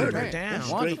Absolutely. invited her Murder. down. That's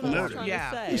straight murder.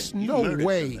 Yeah. There's You no murdered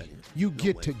way somebody. you No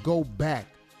get way. to go back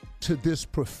to this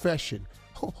profession.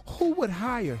 Who would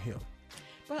hire him?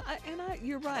 But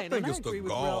you're right. think and it's I the agree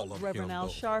with gall of Reverend him, Al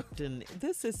though. Sharpton.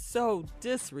 This is so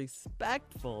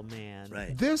disrespectful, man.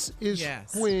 Right. This is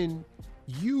Yes. when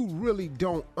you really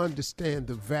don't understand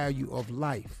the value of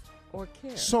life. Or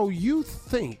care. So you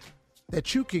think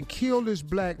that you can kill this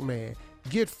black man,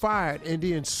 get fired, and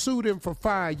then sue them for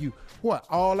firing you. What?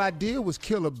 All I did was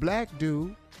kill a black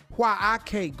dude. Why I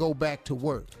can't go back to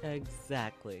work?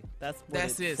 Exactly. That's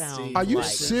That's it it, sounds Steve. Are you like.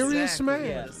 serious, Exactly man? what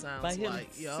Yeah. it sounds By him like.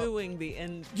 Yup. suing the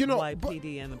NYPD You know, and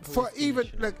the police for even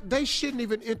commissioner. like they shouldn't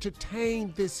even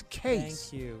entertain this case.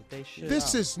 Thank you. They should.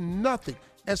 This is nothing.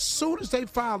 As soon as they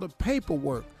file the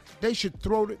paperwork, they should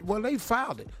throw it. Well, they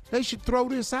filed it. They should throw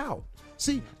this out.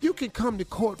 See, you can come to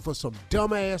court for some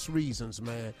dumbass reasons,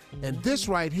 man, and this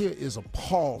right here is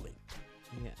appalling.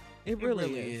 Yeah. It really,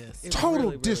 really is. is. It Total really,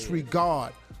 really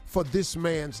disregard for this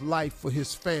man's life, for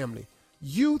his family.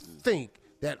 You think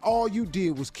that all you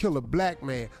did was kill a black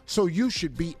man, so you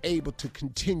should be able to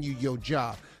continue your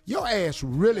job. Your ass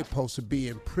really supposed to be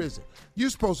in prison. You're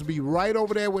supposed to be right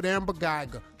over there with Amber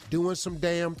Geiger doing some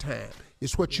damn time.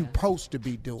 It's what you're supposed to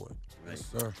be doing. Yes,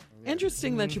 sir.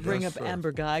 Interesting that you bring Yes, up sir.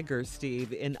 Amber Geiger,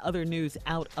 Steve. In other news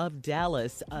out of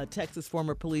Dallas, Texas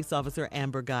former police officer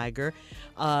Amber Geiger,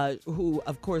 who,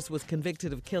 of course, was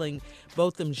convicted of killing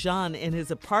Botham Jean in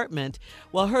his apartment,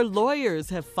 well, her lawyers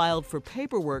have filed for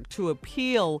paperwork to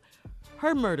appeal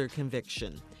her murder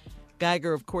conviction.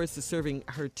 Geiger, of course, is serving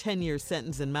her 10-year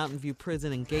sentence in Mountain View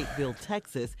Prison in Gateville,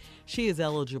 Texas. She is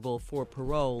eligible for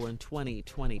parole in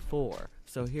 2024.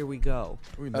 So here we go.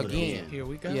 Again. Here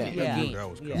we go. Yeah. Yeah. Again. That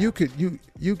was good. Yeah.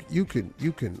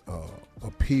 You can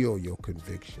appeal your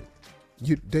conviction.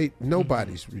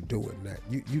 Nobody's redoing that.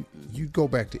 You go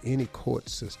back to any court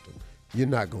system, you're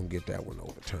not gonna get that one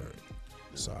overturned.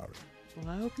 Sorry. Well,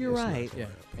 I hope you're It's not right. gonna Yeah.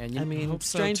 happen. And I you, mean, hope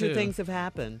so, stranger too. things have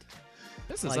happened.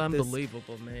 This is Like this-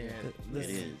 unbelievable, man. This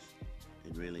It is.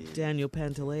 It really is. Daniel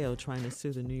Pantaleo trying to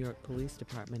sue the New York Police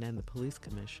Department and the police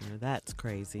commissioner. That's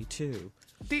crazy, too.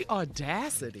 The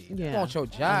audacity. Yeah. you want your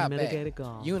job Unmitigated back.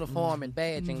 gall. Uniform and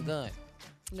badge and gun.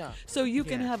 No. So you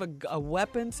can Yeah. have a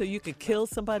weapon so you could kill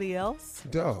somebody else?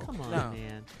 Dog. Come on, No.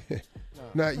 man.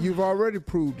 Now you've already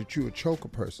proved that you would choke a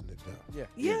person to death. Yeah.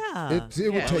 Yeah. It would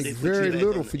Yeah. take They put very you back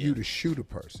little on for it, you yeah. to shoot a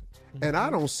person. And I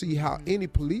don't see how any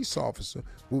police officer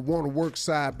would want to work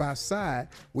side by side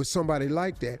with somebody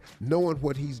like that, knowing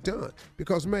what he's done.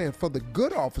 Because, man, for the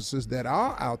good officers that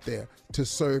are out there to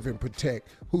serve and protect,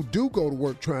 who do go to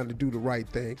work trying to do the right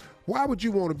thing, why would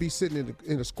you want to be sitting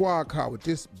in a squad car with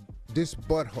this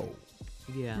butthole?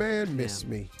 Yeah. Man, miss Yeah.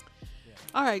 me.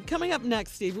 All right, coming up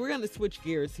next, Steve, we're going to switch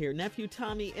gears here. Nephew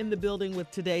Tommy in the building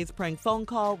with today's prank phone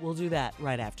call. We'll do that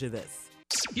right after this.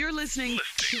 You're listening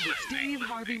to the Steve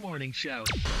Harvey Morning Show.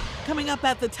 Coming up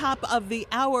at the top of the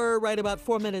hour, right about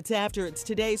 4 minutes after, it's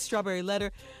today's Strawberry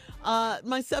Letter.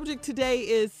 My subject today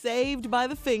is Saved by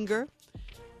the Finger.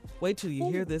 Wait till you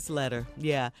hear this letter.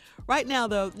 Yeah. Right now,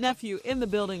 though, nephew in the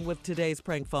building with today's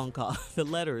prank phone call. The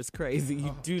letter is crazy.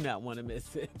 You do not want to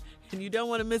miss it. And you don't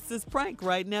want to miss this prank,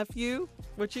 right, nephew?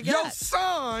 What you got? Your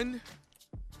son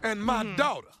and my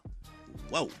daughter.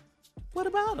 Whoa. What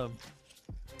about him?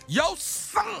 Your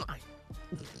son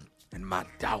and my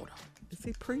daughter. Is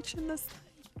he preaching this thing?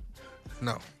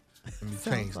 No. Let me Sounds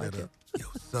change like that up.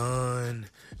 Your son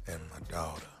and my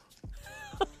daughter.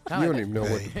 You don't even know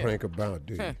what the prank about,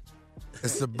 do you?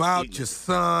 It's about your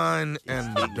son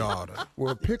and my daughter.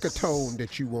 Well, pick a tone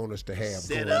that you want us to have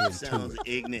Set going up into sounds it.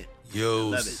 ignorant.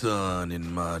 Your son and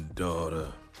my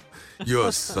daughter.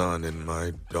 Your son and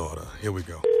my daughter. Here we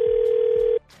go.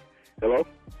 Hello?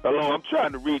 Hello, I'm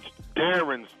trying to reach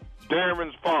Darren's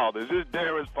father. Is this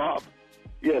Darren's father?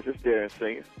 Yes, it's Darren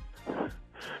singing.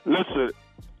 Listen,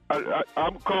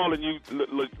 I'm calling you.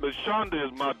 LaShonda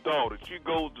is my daughter. She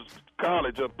goes to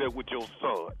college up there with your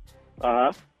son.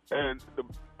 Uh-huh. And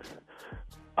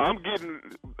I'm getting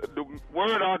the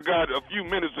word I got a few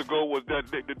minutes ago was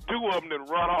that the two of them that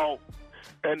run off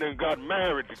and then got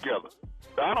married together.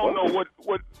 I don't know what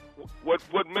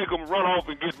make them run off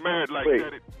and get married like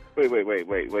that. Wait.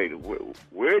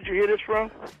 Where'd you hear this from?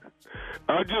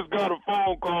 I just got a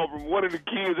phone call from one of the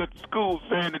kids at the school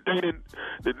saying that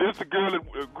this girl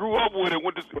that grew up with her,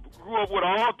 grew up with her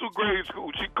all through grade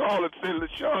school. She called and said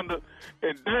LaShonda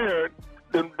and Darren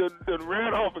then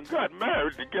ran off and got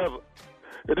married together.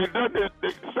 And they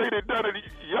say they done it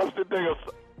yesterday or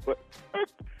something. Wait.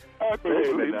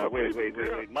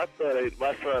 My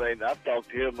son ain't. I talked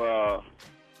to him about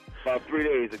 3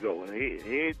 days ago, and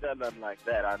he ain't done nothing like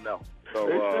that. I know. So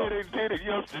they say they did it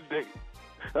yesterday.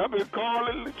 I've been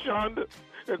calling LaShonda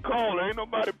and calling. Ain't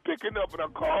nobody picking up, and I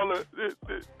call her.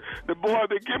 The boy,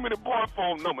 they give me the boy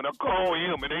phone number, and I call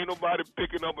him, and ain't nobody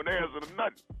picking up and answering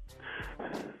nothing.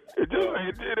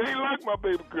 It ain't like my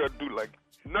baby girl do like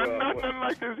nothing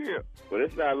like this here. Well,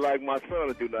 it's not like my son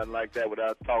to do nothing like that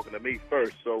without talking to me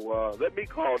first. So let me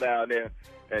call down there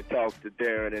and talk to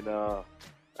Darren,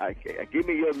 and give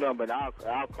me your number, and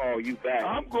I'll call you back.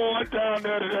 I'm going down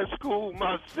there to that school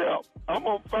myself. I'm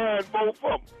gonna find both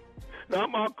of them. Now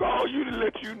I'm gonna call you to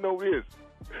let you know this.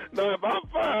 Now if I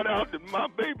find out that my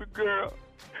baby girl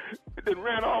then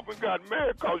ran off and got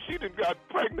married because she done got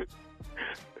pregnant,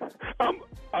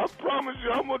 I promise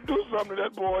you I'm gonna do something to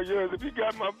that boy of yours if he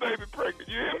got my baby pregnant.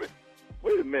 You hear me?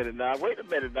 Wait a minute now.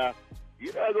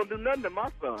 You're not gonna do nothing to my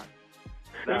son.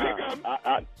 Now,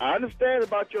 I understand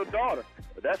about your daughter,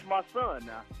 but that's my son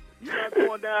now. You're not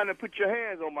going down and put your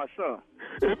hands on my son.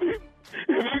 If he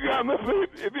got my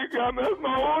baby, that's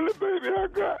my only baby I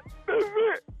got. That's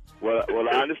it. Well,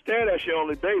 I understand that's your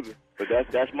only baby, but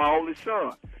that's my only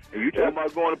son. If you talking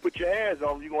about going to put your hands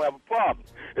on him, you're gonna have a problem.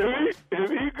 If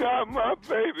he got my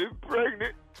baby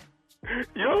pregnant,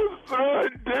 your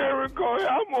son Darren,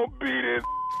 I'm gonna beat his.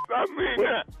 I mean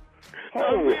that.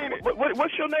 I mean it.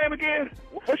 What's your name again?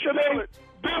 What's your name?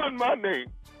 Dylan, my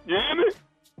name. You hear me?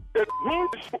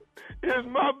 It's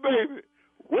my baby.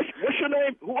 What's your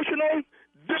name? What's your name?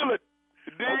 Dylan.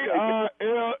 Dillard. I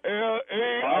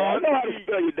know how to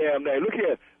spell your damn name. Look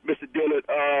here, Mr. Dillard.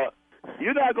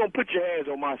 You're not gonna put your hands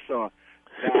on my son.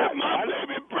 If my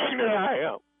baby pregnant, I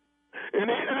am. And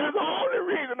that's the only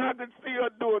reason I can see her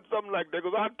doing something like that.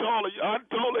 Because I told her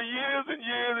years and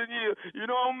years and years, you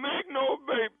don't make no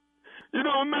baby. You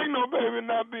don't make no baby and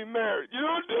not be married. You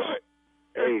don't do it.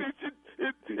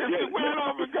 If she went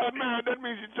off and got married, that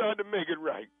means she tried to make it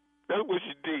right. That's what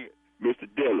she did. Mr.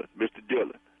 Dillard,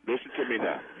 listen to me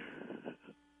now.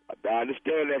 I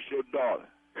understand that's your daughter.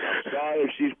 I'm sorry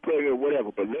if she's pregnant or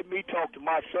whatever, but let me talk to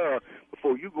my son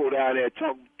before you go down there and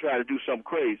try to do something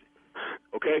crazy.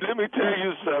 Okay? Let me tell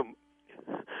you something.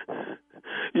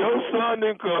 Your son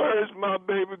done coerced my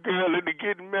baby girl into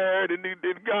getting married and he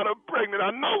got her pregnant.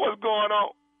 I know what's going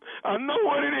on. I know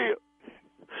what it is.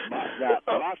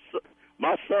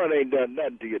 My son ain't done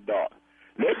nothing to your daughter.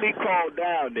 Let me call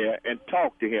down there and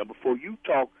talk to him before you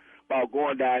talk about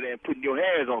going down there and putting your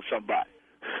hands on somebody.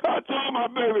 I told my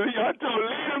baby, leave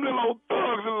them little old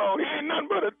thugs alone. He ain't nothing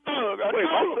but a thug.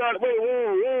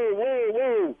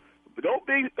 Whoa. But don't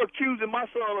be accusing my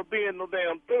son of being no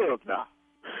damn thug now.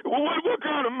 Well, what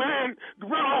kind of man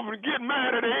run off and get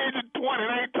married at the age of 20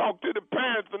 and ain't talk to the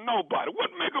parents or nobody?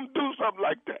 What make him do something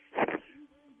like that?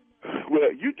 Well,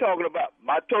 you talking about,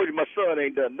 I told you my son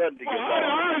ain't done nothing to you.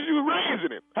 How did you raising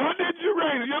him? How did you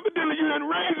raise him? Evidently you didn't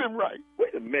raise him right.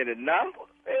 Wait a minute now. What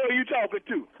the hell are you talking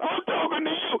to? I'm talking to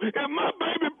you. If my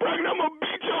baby pregnant, I'm going to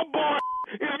beat your boy.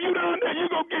 If you down there, you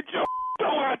gonna get your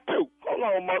toe out too. Hold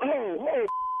on, mother. Hold.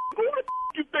 Who the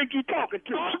you think you talking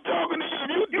to? I'm talking to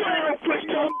you. You ain't gonna put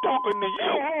I'm talking to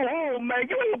you. Hold, man.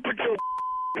 You ain't gonna put your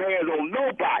hands on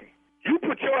nobody. You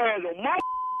put your hands on my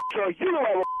son, you don't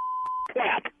have a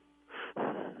clap.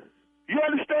 You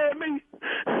understand me?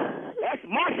 That's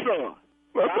my son.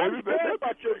 I understand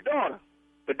about your daughter,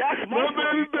 but that's my son. My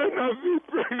baby better not be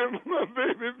pregnant. My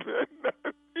baby better not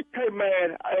be. Hey,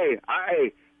 man.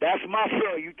 Hey, that's my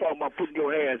son you talking about putting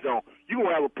your hands on. You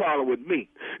gonna have a problem with me.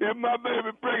 If my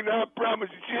baby pregnant, I promise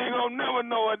you, she ain't gonna never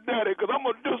know her daddy, because I'm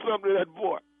gonna do something to that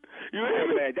boy. You hear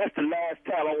me? Man, that's the last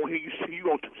time I want to hear you say you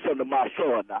gonna do something to my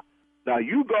son now. Now,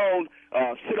 you go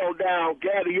sit on down,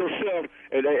 gather yourself,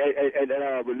 and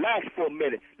relax for a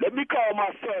minute. Let me call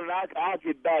my son, and I'll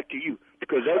get back to you.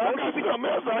 Because I got something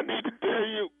else I need to tell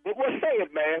you. Well, say it,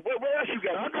 man. What else you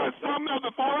got? I got something else.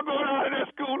 Before I go down to that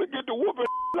school and get the whooping,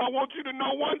 I want you to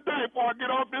know one thing before I get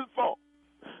off this phone.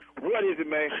 What is it,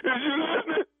 man? Is you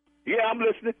listening? Yeah, I'm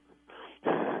listening.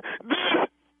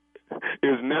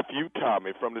 This is Nephew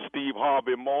Tommy from the Steve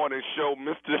Harvey Morning Show.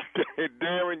 Mr.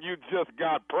 Darren, you just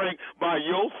got pranked by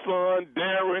your son,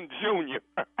 Darren Jr.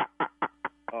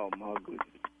 Oh, my goodness.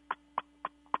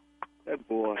 That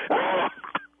boy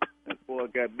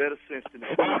got better sense than me.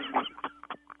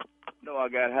 No, I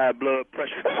got high blood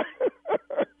pressure.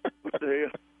 What the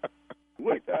hell?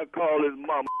 Wait till I call his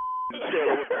mama and tell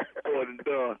her what the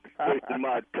boy done. Wasting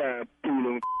my time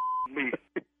fooling me.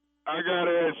 I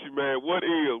gotta ask you, man, what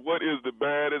is the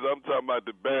baddest? I'm talking about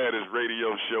the baddest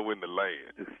radio show in the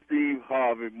land. The Steve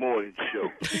Harvey Morning Show.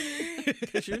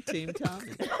 Because you're Team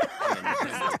Tommy.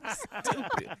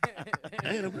 Stupid. I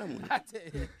ain't no problem with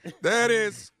it. That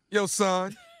is your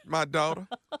son, my daughter.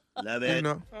 Love it. You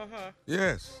know.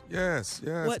 Yes.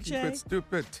 What, Keep Jay? it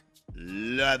stupid.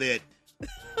 Love it.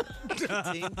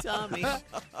 Team Tommy.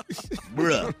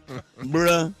 Bruh.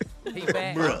 He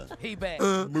back. Bruh. He back.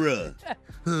 Bruh.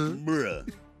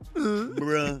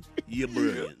 Bruh. You're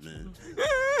brilliant, man.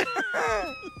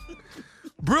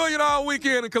 Brilliant all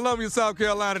weekend in Columbia, South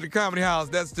Carolina, the Comedy House.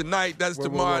 That's tonight. That's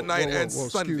tomorrow night and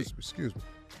Sunday. Excuse me.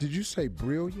 Did you say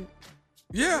brilliant?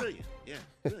 Yeah. Brilliant. Yeah,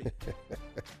 brilliant.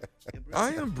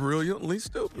 I am brilliantly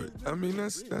stupid. I mean,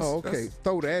 that's Oh, okay. that's-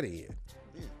 Throw that in.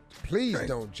 Please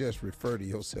don't just refer to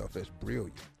yourself as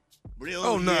brilliant.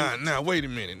 Oh, nah, wait a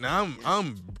minute. Now,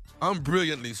 I'm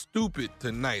brilliantly stupid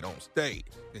tonight on stage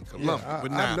in Columbia.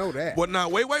 Yeah, I know that. But now,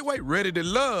 wait. Ready to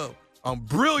Love. I'm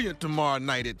brilliant tomorrow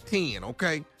night at 10,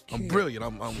 okay? I'm brilliant.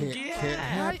 Can't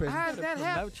happen. How's that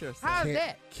happen? How's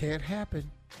that? Can't happen.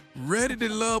 Ready to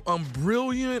Love. I'm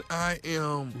brilliant. I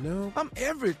am. No. I'm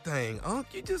everything.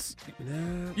 You just.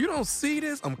 No. You don't see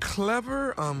this? I'm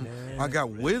clever. I got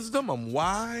wisdom. I'm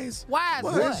wise. Wise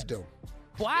what? Wisdom.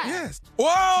 Why? Yes. Whoa!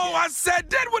 I said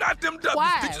that without them W's.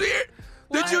 Why? Did you hear it?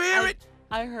 Did you hear it?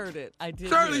 I heard it. I did.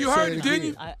 Shirley, you heard it, didn't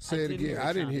you? Say it again.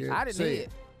 I didn't hear it. I didn't Say hear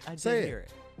it. I Say did it. hear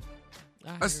it.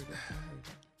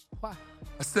 Why?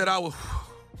 I said I was.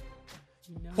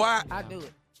 Why? I do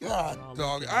it. God,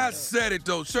 dog. I said it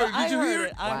though. Shirley, did you hear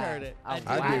it? I heard it. I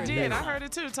I heard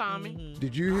it too, Tommy.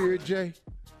 Did you hear it, Jay?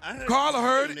 Carla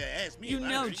heard it. You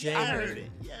know Jay heard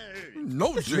it. Yeah, I heard it.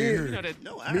 No, Jay heard it.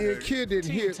 No, I Me heard and Kid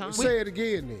didn't hear it. Tom. Say it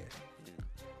again then.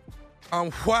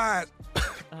 I'm white.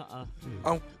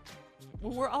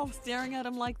 When we're all staring at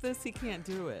him like this, he can't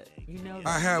do it. You know that.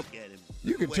 I have. Look at him.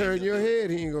 You can turn your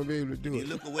head, he ain't gonna be able to do You it.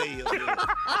 look away. He'll do it.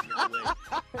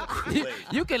 Look away.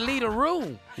 You can lead a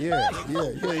room. Yeah.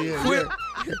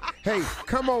 Hey,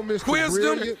 come on, Mr.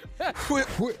 Wisdom. Brilliant.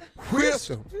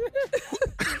 Wisdom.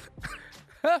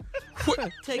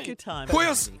 Take your time.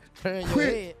 Wisdom. Turn your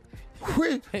head.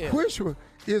 Which one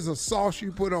is a sauce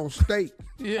you put on steak?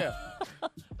 Yeah.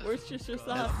 Where's your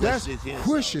sauce? That's is his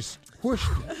whishes.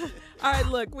 All right,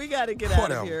 look, we got to get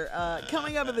out of here.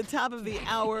 Coming up at the top of the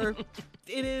hour,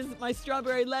 it is my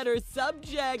strawberry letter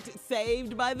subject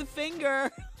saved by the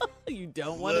finger. You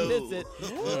don't want to miss it.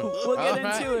 We'll get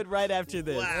into it right after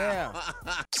this. Yeah.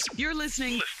 You're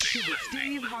listening to the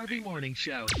Steve Harvey Morning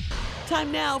Show.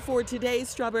 Time now for today's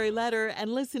strawberry letter.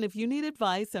 And listen, if you need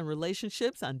advice on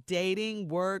relationships, on dating,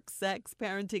 work, sex,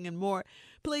 parenting, and more,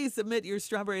 please submit your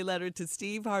strawberry letter to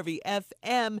Steve Harvey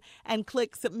FM and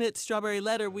click Submit Strawberry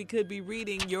Letter. We could be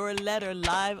reading your letter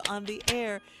live on the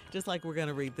air, just like we're going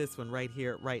to read this one right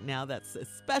here, right now. That's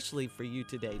especially for you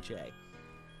today, Jay.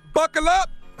 Buckle up.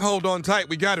 Hold on tight.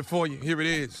 We got it for you. Here it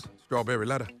is. Strawberry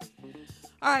letter.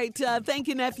 All right. Thank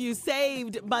you, nephew.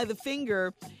 Saved by the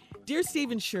finger. Dear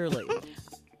Steve and Shirley,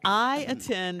 I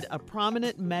attend a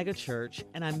prominent megachurch,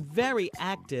 and I'm very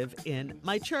active in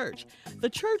my church. The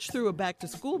church threw a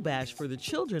back-to-school bash for the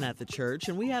children at the church,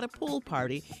 and we had a pool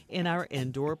party in our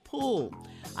indoor pool.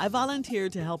 I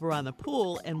volunteered to help around the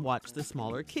pool and watch the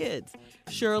smaller kids.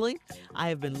 Shirley, I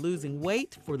have been losing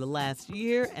weight for the last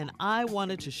year, and I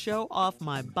wanted to show off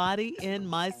my body in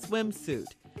my swimsuit,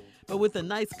 but with a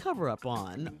nice cover-up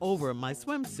on over my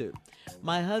swimsuit.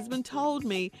 My husband told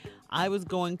me I was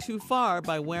going too far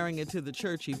by wearing it to the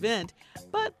church event,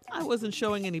 but I wasn't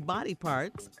showing any body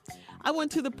parts. I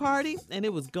went to the party, and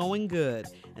it was going good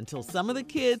until some of the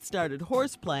kids started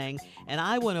horseplaying, and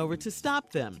I went over to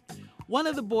stop them. One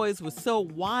of the boys was so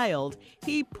wild,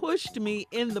 he pushed me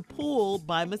in the pool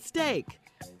by mistake.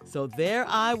 So there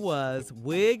I was,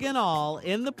 wig and all,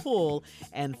 in the pool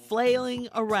and flailing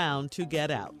around to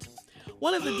get out.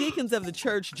 One of the deacons of the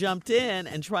church jumped in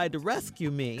and tried to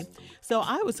rescue me, so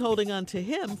I was holding on to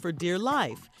him for dear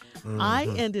life. I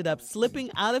ended up slipping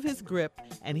out of his grip,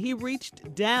 and he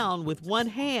reached down with one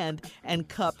hand and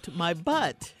cupped my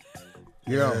butt.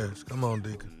 Yes, come on,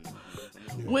 deacon.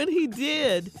 When he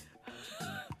did,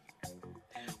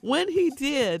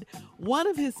 one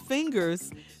of his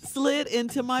fingers slid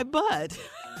into my butt.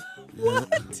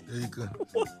 What? Deacon.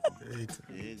 What? Deacon.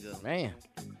 There you go. Man.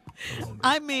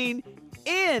 I mean,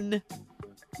 in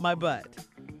my butt.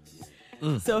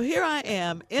 So here I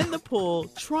am in the pool,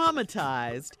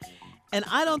 traumatized, and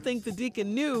I don't think the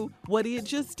deacon knew what he had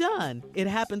just done. It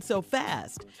happened so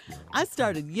fast. I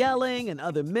started yelling, and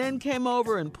other men came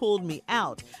over and pulled me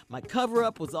out. My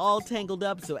cover-up was all tangled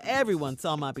up, so everyone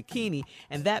saw my bikini,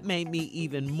 and that made me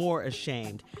even more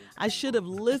ashamed. I should have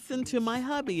listened to my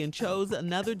hubby and chose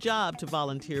another job to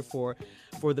volunteer for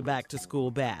the back-to-school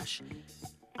bash.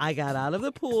 I got out of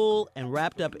the pool and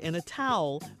wrapped up in a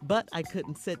towel, but I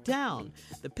couldn't sit down.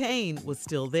 The pain was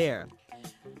still there.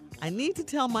 I need to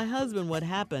tell my husband what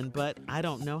happened, but I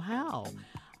don't know how.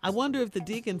 I wonder if the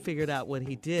deacon figured out what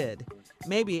he did.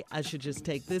 Maybe I should just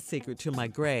take this secret to my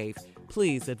grave.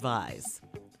 Please advise.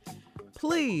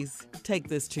 Please take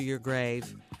this to your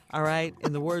grave. All right?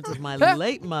 In the words of my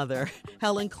late mother,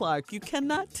 Helen Clark, you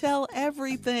cannot tell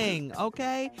everything,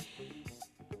 okay?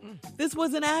 This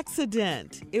was an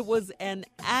accident. It was an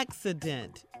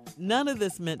accident. None of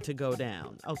this meant to go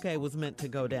down, okay? It was meant to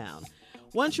go down.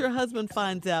 Once your husband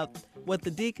finds out what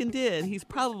the deacon did, he's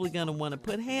probably going to want to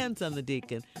put hands on the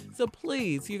deacon. So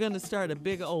please, you're going to start a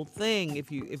big old thing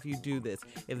if you do this.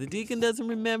 If the deacon doesn't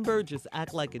remember, just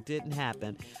act like it didn't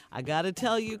happen. I got to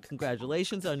tell you,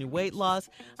 congratulations on your weight loss.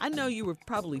 I know you were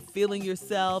probably feeling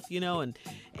yourself,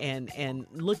 and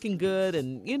looking good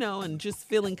and, and just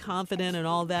feeling confident and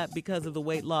all that because of the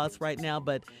weight loss right now,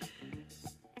 but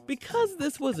because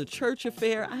this was a church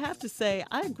affair, I have to say,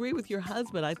 I agree with your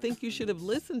husband. I think you should have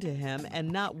listened to him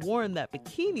and not worn that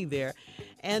bikini there.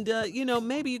 And,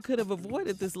 maybe you could have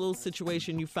avoided this little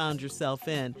situation you found yourself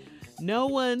in. No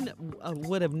one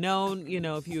would have known,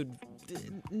 if you'd...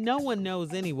 No one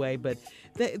knows anyway, but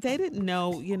they didn't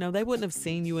know, they wouldn't have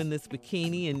seen you in this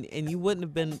bikini and you wouldn't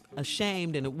have been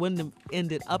ashamed and it wouldn't have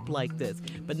ended up like this.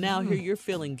 But now here you're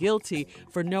feeling guilty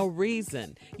for no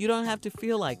reason. You don't have to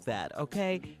feel like that,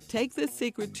 okay? Take this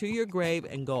secret to your grave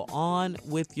and go on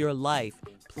with your life.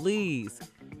 Please,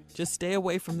 just stay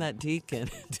away from that deacon.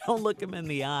 Don't look him in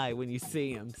the eye when you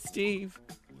see him. Steve?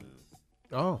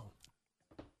 Oh.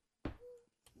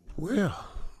 Well,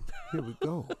 here we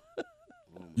go.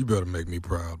 You better make me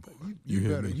proud, boy.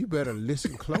 You better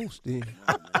listen close then.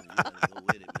 Go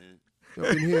with it, man.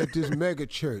 In here at this mega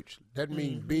church, that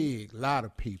means big, lot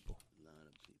of people.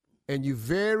 And you're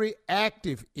very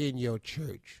active in your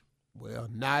church. Well,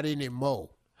 not anymore.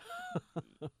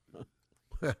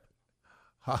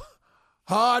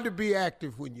 Hard to be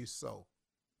active when you sow.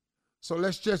 So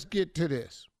let's just get to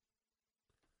this.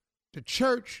 The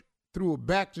church threw a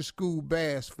back-to-school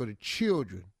bash for the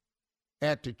children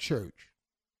at the church.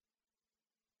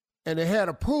 And they had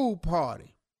a pool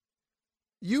party.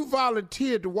 You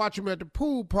volunteered to watch them at the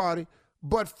pool party,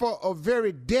 but for a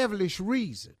very devilish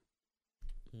reason.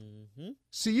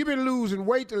 See, you've been losing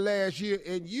weight the last year,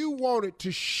 and you wanted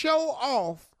to show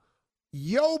off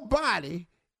your body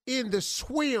in the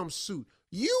swimsuit.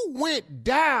 You went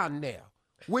down there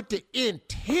with the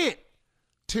intent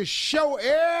to show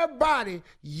everybody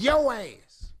your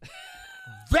ass.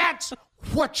 That's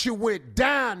what you went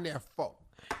down there for.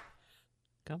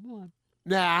 Come on.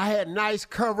 Now, I had nice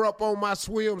cover up on my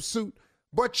swimsuit,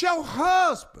 but your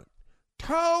husband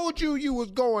told you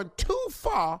was going too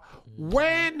far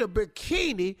wearing the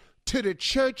bikini to the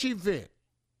church event.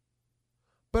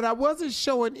 But I wasn't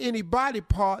showing any body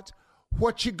parts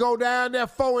what you go down there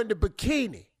for in the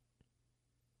bikini.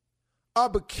 A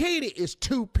bikini is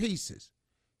 2 pieces.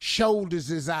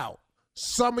 Shoulders is out.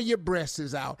 Some of your breasts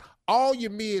is out. All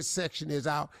your midsection is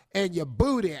out. And your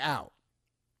booty out.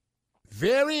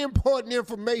 Very important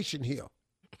information here.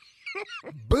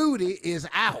 Booty is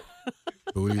out.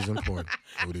 Booty is important.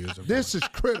 Booty is important. This is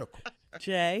critical.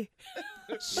 Jay?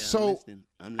 So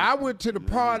I went to the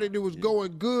party and it was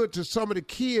going good till some of the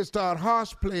kids started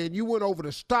harsh playing. You went over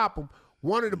to stop them.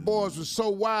 One of the boys was so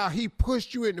wild, he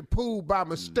pushed you in the pool by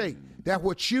mistake. That's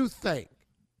what you think.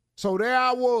 So there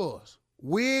I was,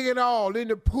 wig and all, in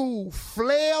the pool,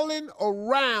 flailing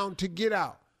around to get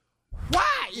out.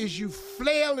 Why is you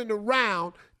flailing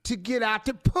around to get out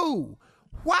the pool?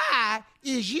 Why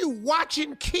is you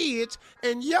watching kids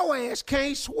and your ass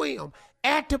can't swim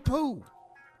at the pool?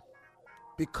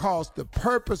 Because the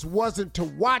purpose wasn't to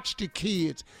watch the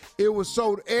kids. It was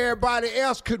so everybody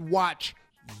else could watch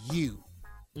you.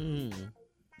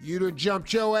 You done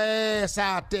jumped your ass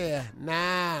out there.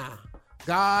 Nah,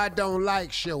 God don't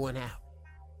like showing out.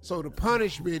 So the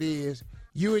punishment is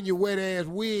you and your wet ass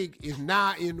wig is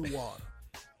now in the water.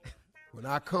 When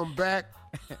I come back,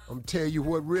 I'm going to tell you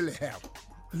what really happened.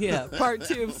 Yeah, part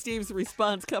 2 of Steve's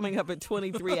response coming up at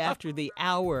 23 after the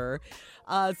hour.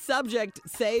 Subject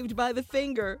saved by the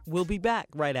finger. We'll be back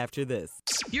right after this.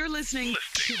 You're listening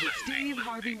to the Steve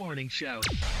Harvey Morning Show.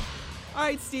 All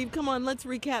right, Steve, come on. Let's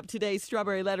recap today's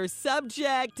Strawberry Letter.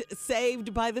 Subject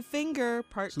saved by the finger,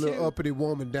 part 2. This little uppity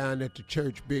woman down at the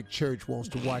church, big church, wants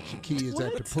to watch the kids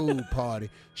at the pool party.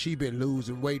 She been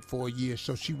losing weight for a year,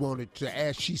 so she wanted to,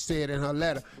 as she said in her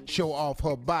letter, show off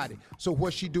her body. So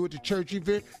what she do at the church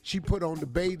event? She put on the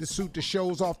bathing suit that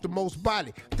shows off the most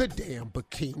body, the damn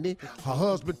bikini. Her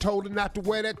husband told her not to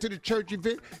wear that to the church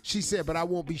event. She said, but I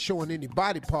won't be showing any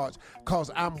body parts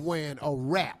because I'm wearing a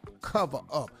wrap, cover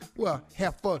up. Well,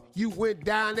 heifer, you went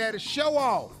down there to show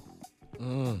off.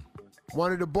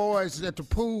 One of the boys at the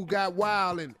pool got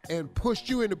wild and pushed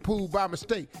you in the pool by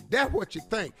mistake. That's what you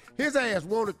think. His ass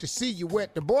wanted to see you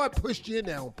wet. The boy pushed you in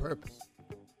there on purpose.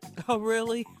 Oh,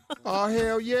 really? Oh,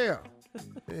 hell yeah.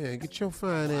 Man, get your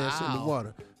fine ass in the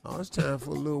water. Oh, it's time for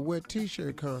a little wet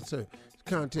T-shirt contest.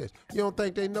 You don't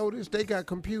think they know this? They got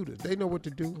computers. They know what to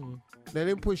do. Now,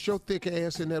 they push your thick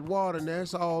ass in that water, and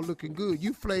that's all looking good.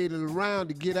 You flailing around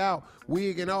to get out,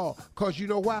 wig and all. Because you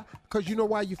know why? Because you know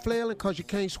why you flailing? Because you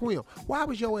can't swim. Why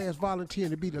was your ass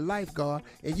volunteering to be the lifeguard,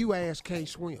 and you ass can't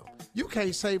swim? You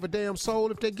can't save a damn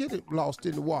soul if they get it lost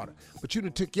in the water. But you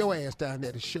done took your ass down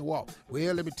there to show off.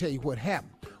 Well, let me tell you what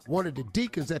happened. One of the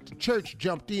deacons at the church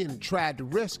jumped in and tried to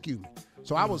rescue me.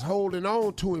 So I was holding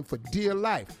on to him for dear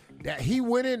life. That he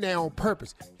went in there on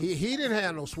purpose. He didn't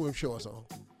have no swim shorts on.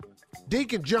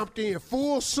 Deacon jumped in,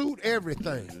 full suit,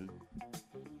 everything.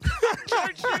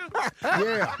 Church shoes.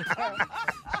 Yeah.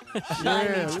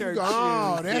 Shiny church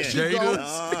shoes. There she goes.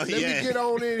 Let me get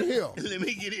on in here. Let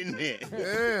me get in there.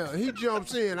 Yeah, he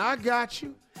jumps in. I got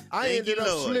you. I ended up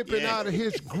slipping out of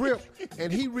his grip,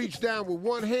 and he reached down with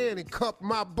one hand and cupped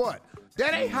my butt.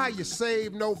 That ain't how you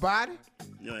save nobody.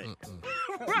 Right.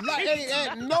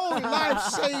 At no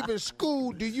life-saving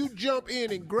school do you jump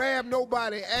in and grab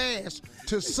nobody's ass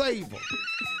to save them.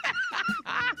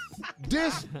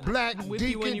 This black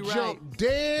deacon jumped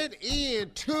dead in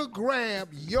to grab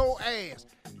your ass.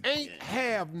 Ain't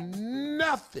have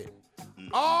nothing.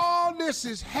 All this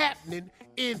is happening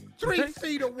in 3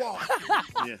 feet of water.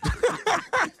 Yeah.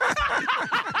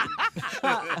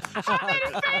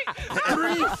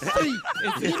 3 feet.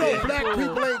 You know black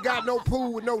people ain't got no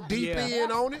pool with no deep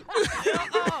end on it.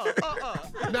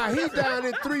 Now he down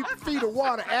in 3 feet of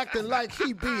water acting like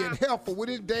he being helpful with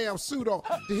his damn suit on.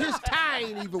 His tie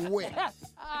ain't even wet.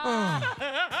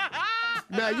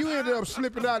 Now you ended up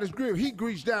slipping out his grip. He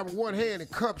reached down with one hand and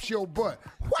cups your butt.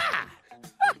 Why?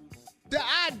 The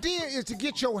idea is to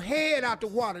get your head out the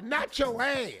water, not your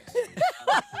ass.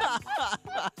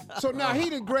 So now he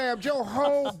done grabbed your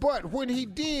whole butt. When he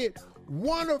did,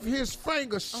 one of his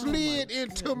fingers slid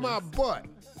into my butt.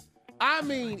 I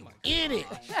mean, in it.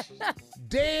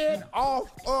 Dead off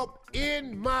up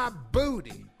in my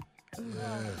booty.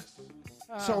 Yes.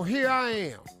 So here I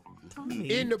am,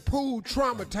 in the pool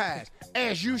traumatized,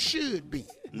 as you should be.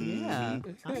 Yeah,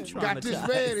 I'm got this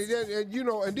man, and you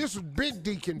know, and this was Big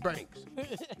Deacon Banks.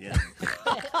 Yeah.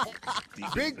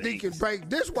 Deacon Banks.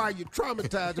 This why you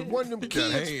traumatized. If one of them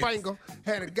kids' finger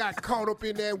had got caught up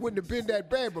in there, it wouldn't have been that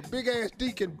bad. But big ass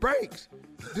Deacon Banks,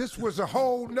 this was a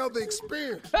whole nother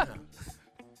experience.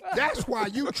 That's why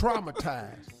you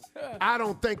traumatized. I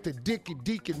don't think the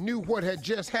Deacon knew what had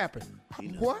just happened.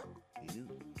 What?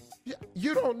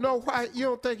 You don't know why? You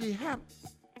don't think he happened?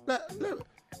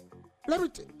 Let me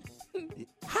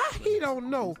How he don't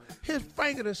know his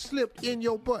finger done slipped in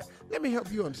your butt? Let me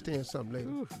help you understand something,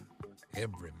 lady.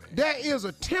 Every man. There is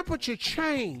a temperature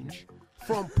change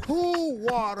from pool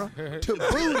water to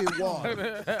booty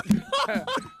water.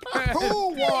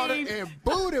 Pool water and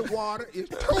booty water is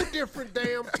two different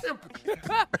damn temperatures.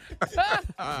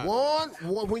 One,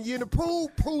 when you're in the pool,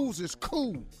 pools is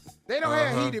cool. They don't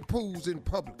have heated pools in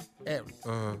public areas.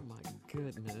 Oh my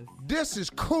goodness. This is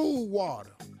cool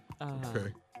water.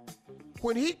 Okay.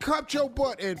 When he cupped your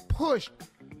butt and pushed,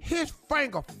 his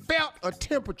finger felt a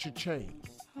temperature change.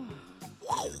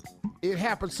 It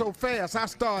happened so fast, I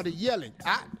started yelling.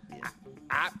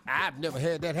 I've never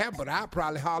had that happen, but I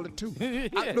probably hollered too.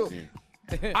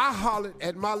 I hollered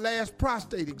at my last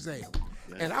prostate exam,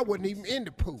 and I wasn't even in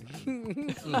the pool.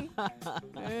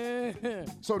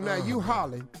 So now you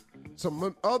hollering.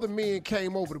 Some other men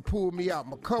came over to pull me out.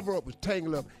 My cover-up was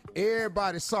tangled up.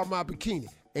 Everybody saw my bikini.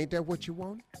 Ain't that what you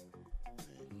wanted?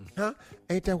 Huh?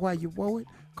 Ain't that why you wore it?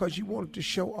 Because you wanted to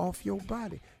show off your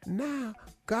body. Now,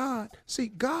 God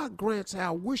grants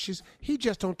our wishes. He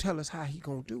just don't tell us how he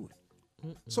gonna do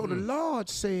it. So the Lord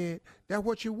said, that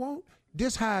what you want,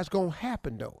 this how it's gonna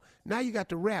happen though. Now you got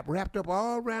the wrapped up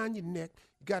all around your neck.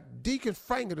 You got Deacon's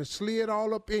finger that slid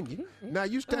all up in you. Now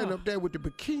you stand up there with the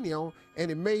bikini on, and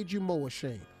it made you more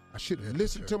ashamed. I should have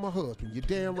listened to my husband. You're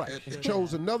damn right.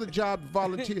 Chose another job to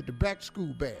volunteer at the back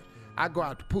school bash. I go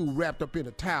out the pool wrapped up in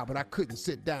a towel, but I couldn't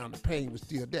sit down. The pain was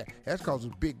still there. That's because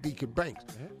of Big Deacon Banks.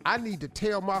 I need to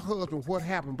tell my husband what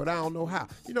happened, but I don't know how.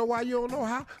 You know why you don't know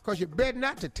how? Because you better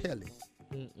not to tell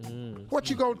him. What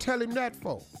you gonna tell him that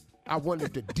for? I wonder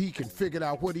if the deacon figured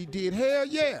out what he did. Hell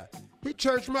yeah. He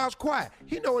church mouse quiet.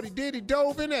 He know what he did. He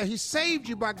dove in there. He saved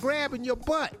you by grabbing your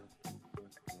butt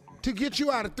to get you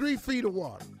out of 3 feet of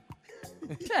water.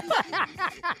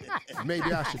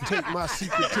 Maybe I should take my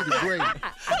secret to the grave.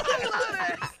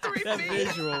 That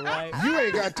visual, right? You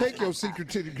ain't got to take your secret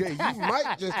to the grave. You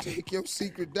might just take your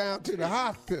secret down to the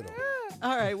hospital.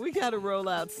 All right, we got to roll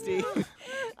out, Steve.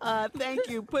 Thank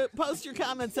you. Post your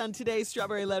comments on today's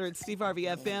Strawberry Letter at Steve Harvey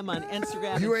FM on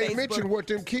Instagram You and ain't Facebook. mentioned what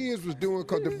them kids was doing,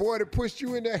 because the boy that pushed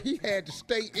you in there, he had to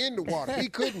stay in the water. He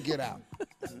couldn't get out.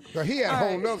 So he had a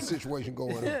whole nother situation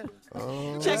going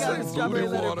on. Check out the Strawberry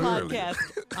Letter podcast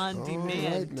on All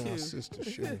demand, right now, too. Sister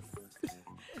Shirley.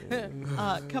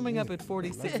 Coming up at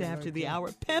 46 after the hour,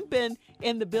 Pimpin'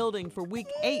 in the building for week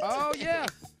 8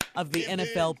 of the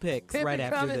NFL picks right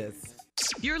after this.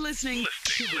 You're listening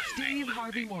to the Steve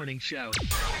Harvey Morning Show.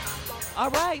 All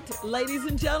right, ladies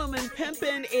and gentlemen,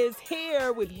 Pimpin' is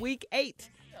here with week 8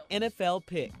 NFL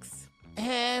picks.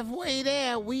 Halfway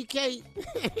there, week 8.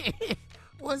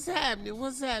 What's happening?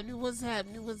 Pimpin',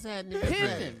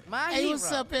 my Hey, hero.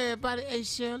 what's up, everybody? Hey,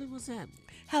 Shirley, what's happening?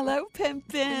 Hello, You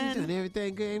Pimpin'. doing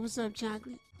everything good? Hey, what's up,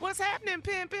 Chocolate? What's happening,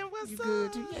 Pimpin'? What's You up?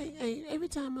 good too? Hey, every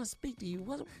time I speak to you,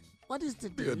 what is the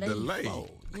delay for?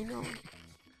 You know?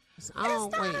 It's always.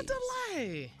 It's not a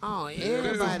delay. Oh, It was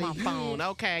everybody. on my phone.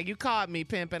 Okay, you called me,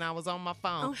 Pimpin'. I was on my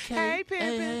phone. Okay. Hey,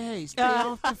 Pimpin'. Hey, stay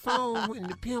off the phone when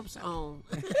the pimp's on.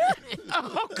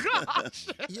 Oh, gosh.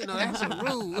 You know, that's a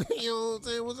rule. You know what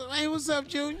I'm saying? Hey, what's up,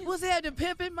 Junior? What's happening,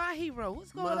 Pimpin', my hero?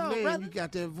 What's going My on, man, brother? you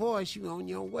got that voice. You on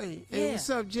your way. Hey, Yeah. what's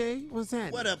up, Jay? What's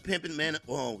happening? What up, pimpin' man?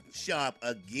 Oh, sharp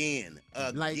again.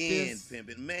 Like Again, this?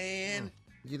 pimpin' man.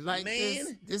 You like this?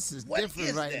 Man, This is what different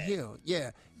is right that? here. Yeah.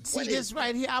 See What this is-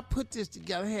 right here? I put this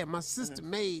together here. My sister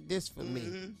made this for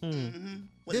me.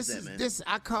 What This is that, man? this.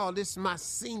 I call this my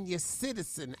senior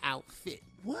citizen outfit.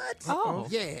 What? Oh.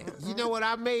 Yeah. You know what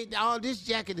I made? All this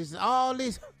jacket is all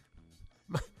this.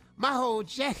 My whole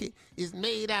jacket is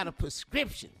made out of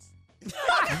prescriptions.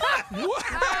 What?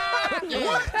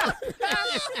 Yeah.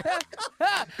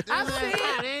 I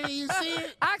see it. You see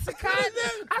it?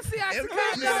 Oxycontin. I see Every time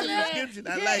Oxycontin you down say there. prescription,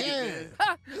 I like it,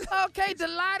 man. Okay,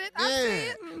 delighted. I see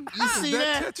it. You see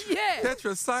that? Yeah.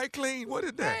 Tetracycline? What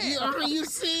is that? You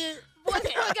see it? What the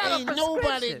hell got a Ain't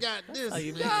nobody prescription? got this. Oh,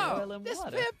 you mix No, oil and this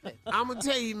water. Pimpin'. I'm gonna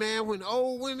tell you, man. When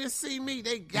old women see me,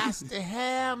 they got to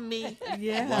have me.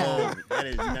 Yeah. Wow, that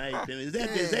is nice.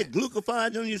 Pimpin'. Is that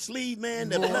glucophage on your sleeve, man?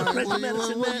 That blood pressure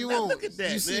medicine, what man? you Now, want? look at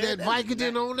that, You see man. that That's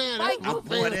Vicodin on there? That's my Oh, boy,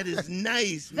 favorite. that is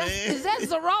nice, man. Is that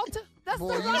Xarelto? That's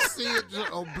Boy, you Xarelto. see it,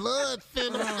 a blood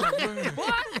thinner.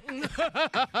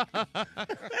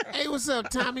 Hey, what's up,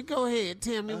 Tommy? Go ahead.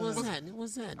 Tell me what's happening.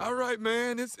 What's happening? All right,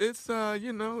 man. It's it's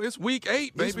week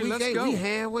 8, baby. It's week Let's 8. go. We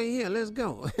halfway here. Let's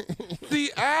go.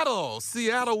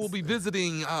 Seattle will be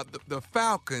visiting the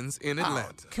Falcons in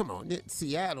Atlanta. Oh, come on,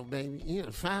 Seattle, baby. You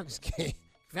know, Falcons can't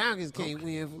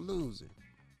win for losing.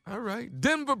 All right.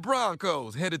 Denver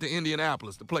Broncos headed to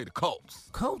Indianapolis to play the Colts.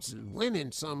 Colts is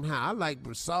winning somehow. I like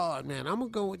Broussard, man. I'm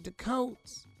gonna go with the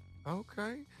Colts.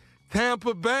 Okay.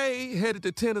 Tampa Bay headed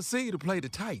to Tennessee to play the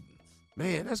Titans.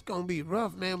 Man, that's going to be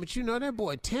rough, man. But you know that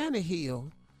boy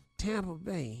Tannehill, Tampa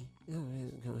Bay.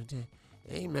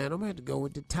 Hey, man, I'm going to have to go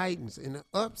with the Titans in an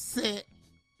upset.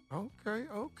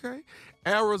 Okay.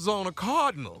 Arizona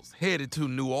Cardinals headed to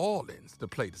New Orleans to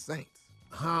play the Saints.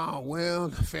 Oh, well,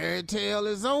 the fairy tale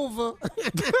is over.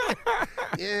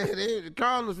 Yeah, the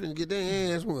Cardinals finna get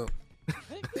their ass whooped.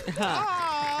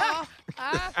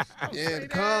 Yeah, the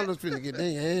Cardinals finna get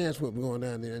their ass whooped going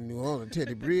down there in New Orleans.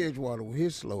 Teddy Bridgewater with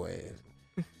his slow ass.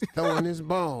 Throwing his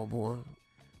ball, boy.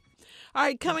 All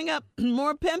right, coming up,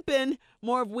 more pimping,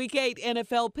 more of Week 8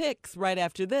 NFL picks right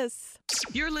after this.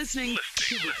 You're listening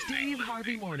to the Steve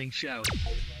Harvey Morning Show.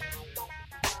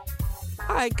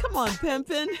 All right, come on,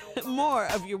 pimping. More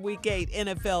of your Week 8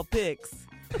 NFL picks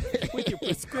with your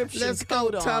prescription Let's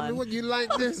coat go, on. Tommy. Would you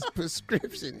like this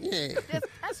prescription? Yeah.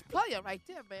 That's player right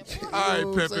there, man. All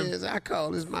right, pimping. I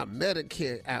call this my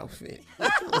Medicare outfit.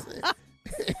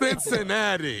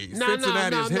 Cincinnati. No.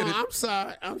 Headed.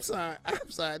 I'm sorry.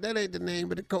 That ain't the name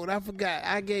of the coat. I forgot.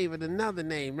 I gave it another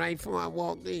name right before I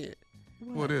walked in.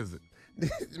 What is it?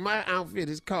 My outfit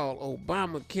is called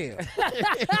Obamacare.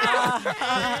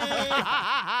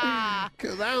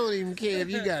 Because I don't even care if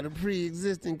you got a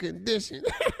pre-existing condition.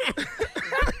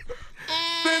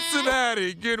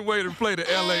 Cincinnati getting ready to play the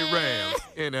L.A. Rams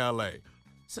in L.A.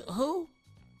 So who?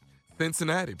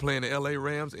 Cincinnati playing the L.A.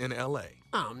 Rams in L.A.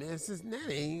 Oh, man,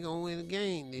 Cincinnati ain't going to win a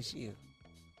game this year.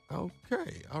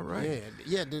 Okay, all right.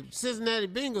 Yeah, the Cincinnati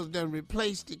Bengals done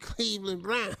replaced the Cleveland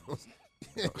Browns.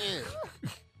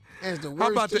 As the worst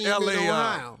How about team the L.A. in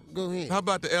Ohio. Go ahead. How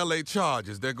about the L.A.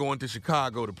 Chargers? They're going to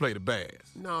Chicago to play the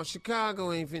Bears. No,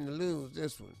 Chicago ain't finna lose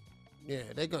this one. Yeah,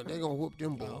 they gonna whoop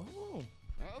them boys. Oh,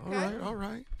 okay. All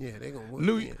right. Yeah, they gonna whoop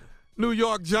them. New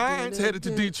York Giants headed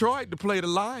to Detroit to play the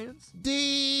Lions.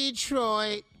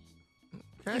 Detroit.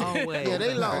 Always. Yeah,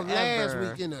 they lost last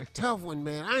week in a tough one,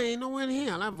 man. I ain't know in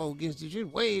hell I vote against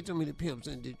Detroit. Way too many pimps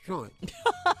in Detroit.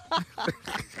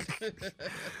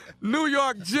 New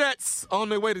York Jets on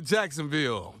their way to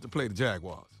Jacksonville to play the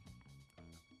Jaguars.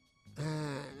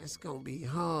 It's going to be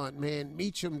hard, man.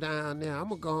 Meacham down there. I'm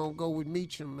going to go with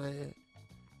Meacham, man.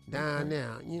 Down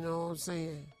there. You know what I'm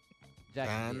saying?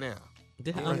 Down there.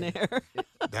 Down there.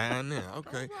 Down there,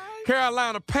 okay.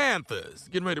 Carolina Panthers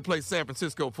getting ready to play San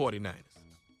Francisco 49ers.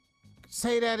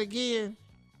 Say that again.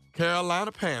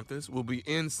 Carolina Panthers will be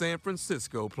in San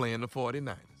Francisco playing the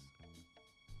 49ers.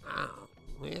 Oh,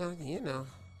 well, you know,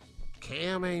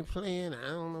 Cam ain't playing. I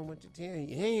don't know what to tell you.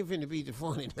 He ain't finna beat the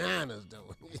 49ers,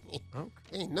 though.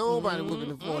 Ain't nobody whooping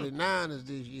the 49ers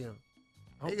this year.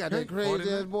 They got that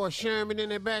crazy-ass boy Sherman in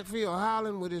their backfield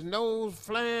hollering with his nose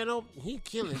flying open. He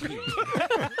killing people.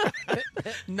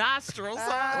 Nostrils.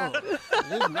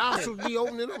 His nostrils be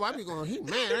opening up. I be going,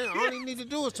 man, all he need to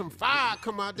do is some fire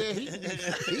come out there.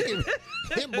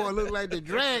 That boy look like the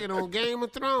dragon on Game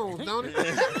of Thrones, don't he?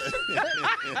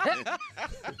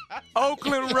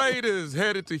 Oakland Raiders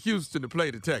headed to Houston to play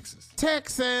the Texans.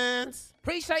 Texans.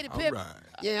 Appreciate it, Pip. All right.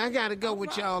 Yeah, I got to go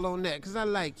with y'all on that because I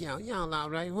like y'all. Y'all all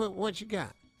right. What you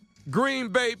got? Green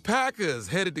Bay Packers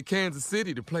headed to Kansas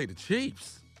City to play the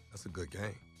Chiefs. That's a good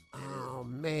game. Oh,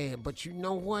 man. But you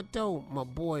know what, though? My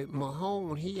boy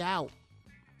Mahomes, he out.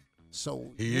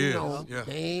 So, He know, is. Yeah.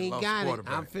 they ain't got it.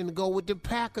 I'm finna go with the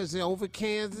Packers over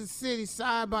Kansas City.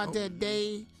 Sorry about that,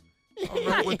 Dave. All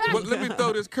right. Well, let me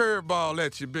throw this curveball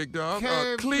at you, big dog.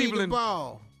 Cleveland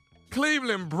ball.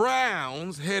 Cleveland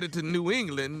Browns headed to New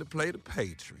England to play the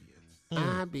Patriots.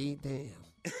 I be damned.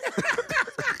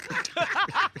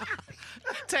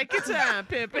 Take your time,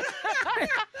 Pimpin'.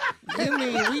 You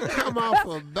mean we come off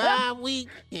a bye week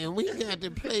and we got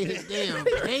to play the damn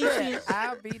Patriots?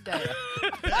 I'll be damned.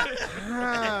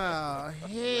 Oh,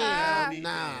 hell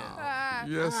no.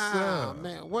 Yes, sir. Oh,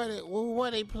 man.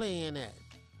 What they playing at?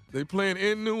 They playing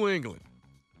in New England.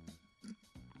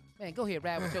 Man, go ahead,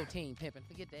 ride with your team, Pimpin'.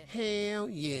 Forget that. Hell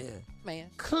yeah.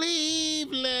 Man.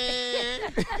 Cleveland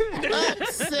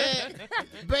upset.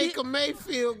 Baker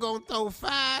Mayfield gonna throw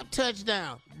 5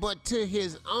 touchdowns, but to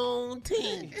his own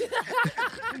team.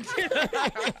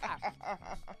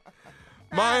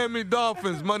 Miami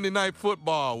Dolphins Monday Night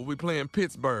Football will be playing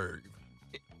Pittsburgh.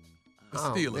 The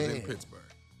Steelers in Pittsburgh.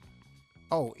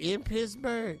 Oh, in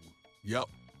Pittsburgh? Yep.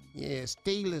 Yeah,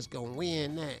 Steelers gonna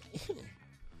win that.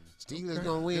 Steelers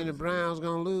gonna win, the Browns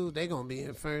gonna lose. They gonna be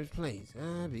in first place.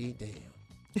 I'll be damned.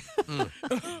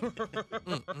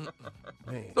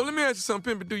 So let me ask you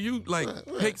something, Pimpin'. Do you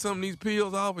take some of these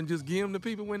pills off and just give them to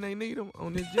people when they need them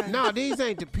on this jacket? No, these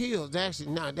ain't the pills.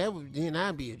 Actually, no, that would then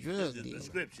I'd be a drug dealer.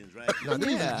 Prescriptions, right? No,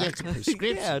 these are just the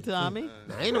prescriptions. Yeah, Tommy.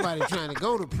 Now, ain't nobody trying to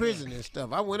go to prison and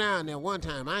stuff. I went out there one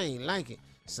time. I ain't like it.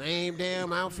 Same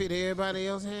damn outfit everybody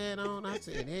else had on. I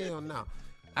said, hell no.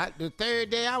 The third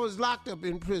day I was locked up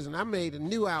in prison, I made a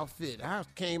new outfit. I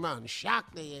came out and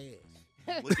shocked their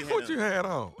ass. What you had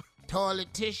on?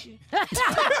 Toilet tissue. My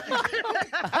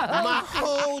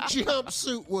whole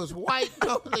jumpsuit was white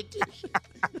toilet tissue.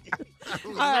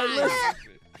 All right, listen.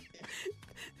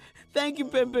 Thank you,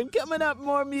 Pimpin'. Coming up,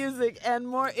 more music and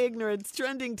more ignorance.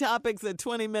 Trending topics at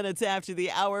 20 minutes after the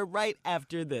hour, right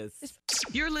after this.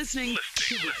 You're listening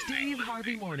to the Steve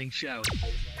Harvey Morning Show.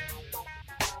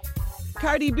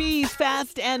 Cardi B's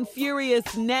Fast and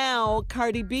Furious Now.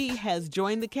 Cardi B has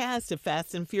joined the cast of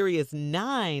Fast and Furious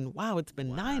 9. Wow, it's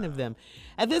been 9 of them.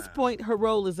 At this point, her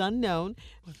role is unknown.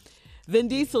 Vin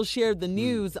Diesel shared the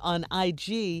news on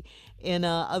IG. In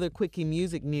other quickie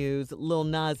music news, Lil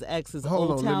Nas X's Hold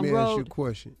Old on, Town let me Road. ask you a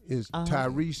question. Is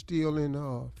Tyrese still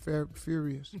in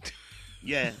Furious?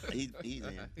 Yeah, he's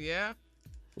in. Yeah.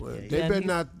 Well, they better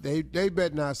not. They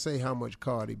better not say how much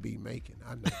Cardi B making.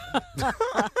 I know.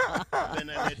 Better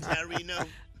not let Tyree know.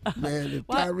 Man, if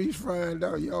Tyrese find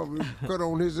out, y'all will put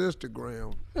on his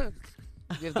Instagram.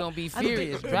 It's gonna be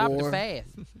furious. Drop it fast.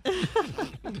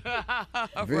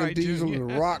 Vin Diesel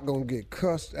and Rock gonna get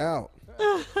cussed out.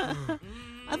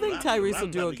 I think Tyrese will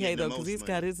do okay though, because he's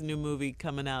got his new movie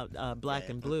coming out, Black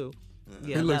and Blue.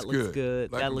 Yeah, It looks that looks good.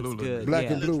 good. Black That and looks Blue look good. good. Black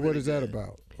yeah. and Blue, what is that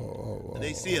about?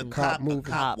 They see a cop movie.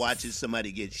 cop watches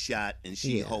somebody get shot, and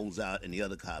she Yeah. holds out, and the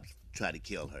other cops try to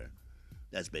kill her.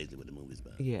 That's basically what the movie's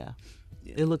about. Yeah.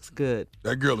 It looks good.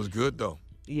 That girl is good, though.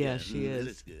 Yeah, she it is.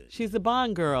 looks good. She's the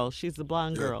Bond girl. She's the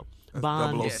blonde girl. That's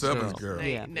Bond 007's girl.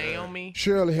 Yeah. Naomi.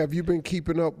 Shirley, have you been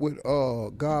keeping up with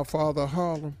Godfather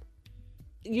Harlem?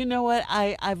 You know what?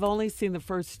 I've only seen the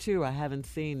first 2. I haven't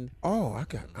seen. Oh,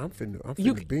 I'm finna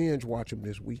You- binge watch them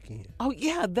this weekend. Oh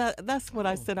yeah, that's what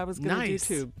I said I was going to nice.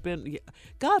 do too.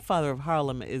 Godfather of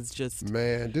Harlem is just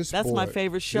Man, that's my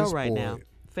favorite show right now.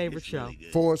 Favorite show. Really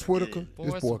good. Forrest Whitaker, this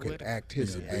Forrest boy can Whitaker. act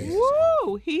his ass.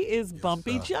 Woo! He is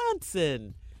Bumpy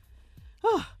Johnson.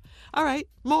 Oh, all right,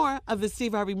 more of the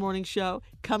Steve Harvey Morning Show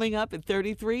coming up at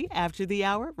 33 after the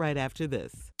hour, right after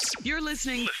this. You're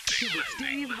listening to the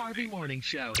Steve Harvey Morning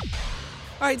Show.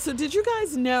 All right, so did you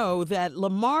guys know that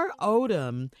Lamar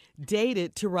Odom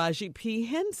dated Taraji P.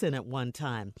 Henson at one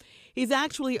time? He's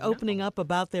actually opening up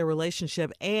about their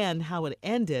relationship and how it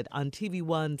ended on TV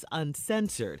One's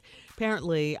Uncensored.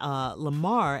 Apparently,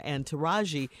 Lamar and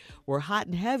Taraji were hot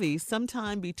and heavy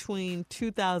sometime between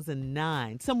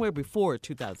 2009, somewhere before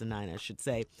 2009, I should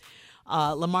say.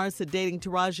 Lamar said dating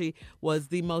Taraji was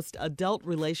the most adult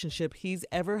relationship he's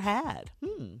ever had.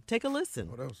 Take a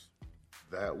listen. What else?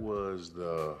 That was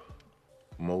the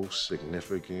most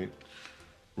significant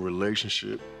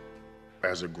relationship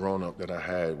as a grown-up that I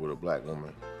had with a black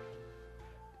woman.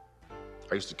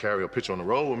 I used to carry a picture on the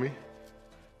road with me.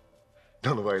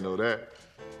 Don't nobody know that.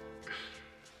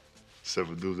 Except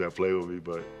for dudes that play with me,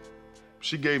 but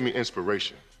she gave me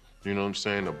inspiration. You know what I'm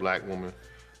saying? A black woman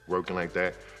working like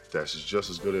that, that's just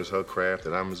as good as her craft,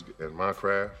 that I'm as at my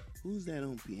craft. Who's that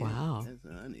on piano? Wow. That's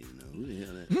what I need to know. Who the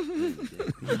hell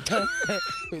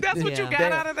that? That's what you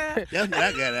got out of that? That's what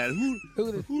I got out of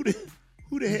it.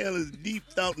 Who the hell is Deep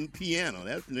Thought and Piano?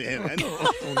 That's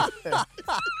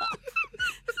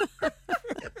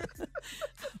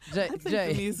I think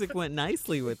the music went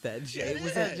nicely with that, Jay.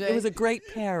 It was a great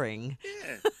pairing.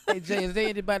 Hey, Jay, is there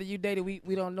anybody you dated we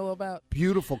don't know about?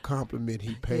 Beautiful compliment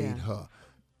he paid her.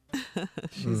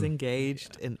 She's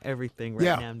engaged and everything right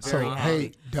now. I'm very happy.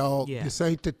 Hey, dog, Yeah. this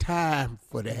ain't the time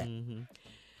for that.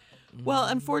 Well,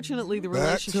 unfortunately, the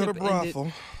Back to the relationship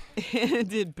brothel.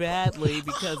 ended badly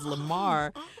because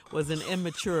Lamar was an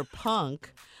immature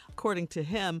punk. According to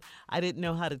him, I didn't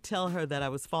know how to tell her that I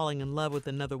was falling in love with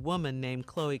another woman named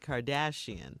Khloe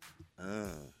Kardashian.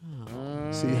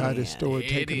 See how this story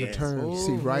taking a turn.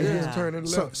 See right here. Turning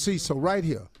left. So right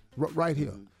here, right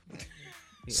here.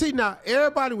 See now,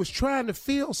 everybody was trying to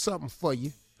feel something for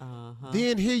you.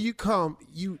 Then here you come.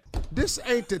 This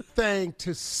ain't the thing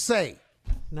to say.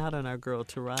 Not on our girl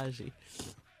Taraji.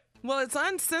 Well, it's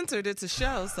uncensored. It's a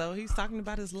show, so he's talking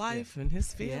about his life and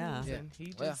his feelings, and he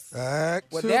just.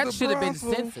 Well, that should have been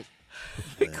censored.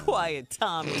 Be quiet,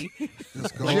 Tommy.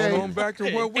 Let's go on back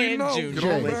to what we know.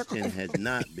 The question has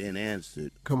not been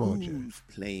answered. Come on, Jay. Who's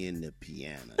playing the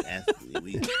piano? That's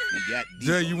we got.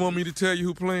 Jay, you want me to tell you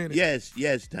who playing it?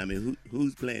 Yes, Tommy.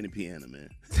 Who's playing the piano, man?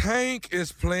 Tank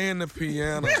is playing the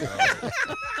piano.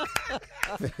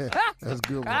 That's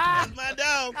good one. That's my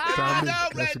dog. Tommy, my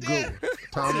dog that's right a good there. one.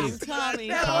 Tommy.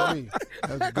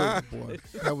 That's good, boy.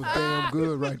 That was damn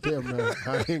good right there, man.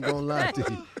 I ain't gonna lie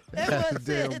to you. That's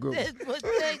damn good. That was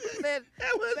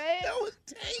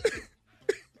Tank.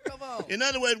 Come on. In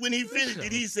other words, when he finished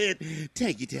it, he said,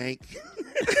 "Thank you, Tank."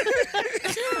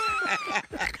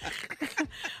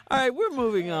 All right, we're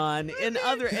moving on. In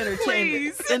other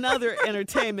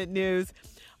entertainment news,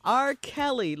 R.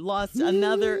 Kelly lost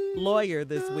another lawyer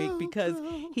this week because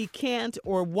he can't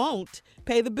or won't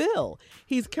pay the bill.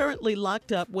 He's currently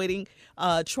locked up awaiting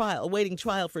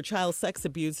trial for child sex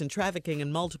abuse and trafficking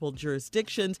in multiple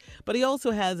jurisdictions, but he also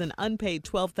has an unpaid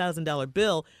 $12,000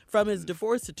 bill from his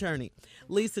divorce attorney.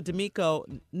 Lisa D'Amico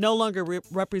no longer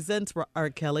represents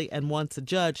R. Kelly and wants a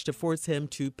judge to force him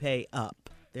to pay up.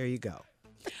 There you go.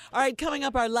 All right, coming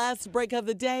up, our last break of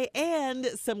the day and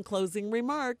some closing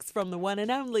remarks from the one and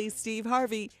only Steve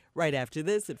Harvey right after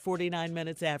this at 49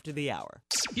 minutes after the hour.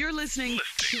 You're listening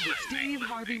to the Steve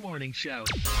Harvey Morning Show.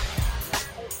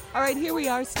 All right, here we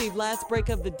are, Steve. Last break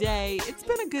of the day. It's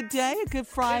been a good day, a good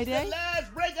Friday. It's the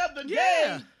last break of the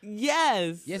day.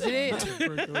 Yes. Yes, it is. I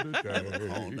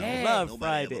love Nobody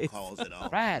Fridays. ever calls it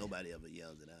off. Right. Nobody ever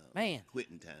yells it out. Man.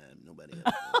 Quitting time. Nobody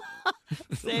ever.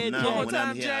 Say it From now one on, more when time,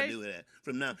 I'm here, Jay. I do that.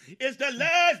 From now, it's the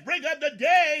last break of the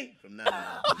day. From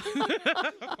now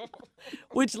on.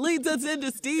 Which leads us into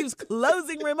Steve's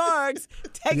closing remarks.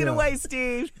 Take it away,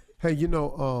 Steve. Hey, I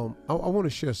want to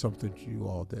share something to you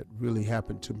all that really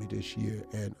happened to me this year,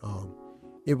 and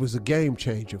it was a game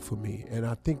changer for me. And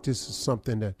I think this is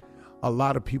something that a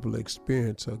lot of people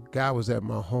experience. A guy was at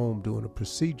my home doing a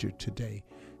procedure today,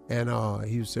 and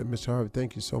he said, "Mr. Harvey,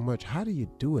 thank you so much. How do you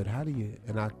do it? How do you?"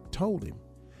 And I told him,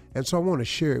 and so I want to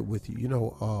share it with you.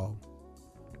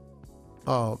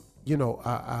 I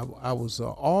was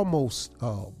almost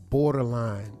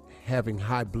borderline having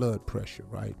high blood pressure,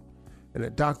 right? And the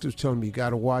doctor's telling me, you got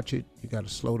to watch it. You got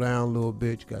to slow down a little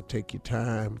bit. You got to take your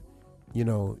time. You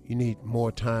need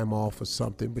more time off or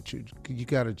something, but you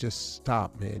got to just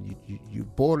stop, man. You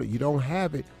don't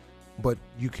have it, but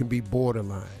you can be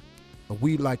borderline.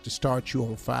 We like to start you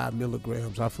on 5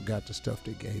 milligrams. I forgot the stuff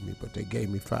they gave me, but they gave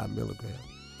me 5 milligrams.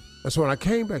 And so when I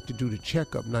came back to do the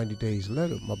checkup 90 days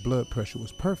later, my blood pressure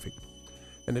was perfect.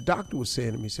 And the doctor was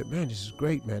saying to me, he said, "Man, this is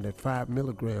great, man. That 5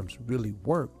 milligrams really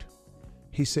worked."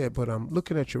 He said, "But I'm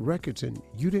looking at your records and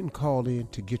you didn't call in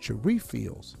to get your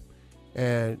refills.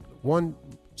 And one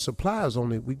supply is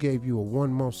we gave you a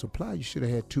 1-month supply. You should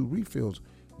have had 2 refills.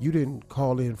 You didn't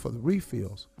call in for the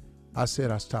refills." I said,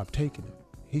 "I stopped taking it."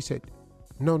 He said,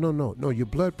 No, your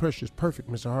blood pressure is perfect,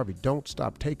 Mr. Harvey. Don't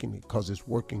stop taking it because it's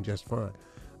working just fine."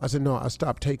 I said, "No, I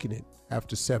stopped taking it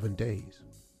after 7 days."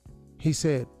 He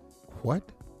said,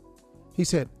 "What?" He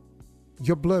said,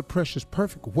 "Your blood pressure is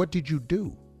perfect. What did you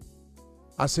do?"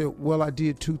 I said, "Well, I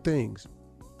did 2 things.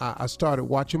 I started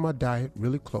watching my diet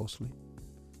really closely."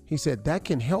 He said, "That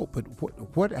can help, but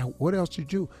what else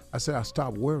did you do?" I said, "I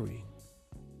stopped worrying."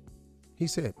 He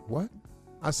said, "What?"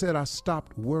 I said, "I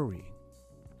stopped worrying."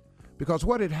 Because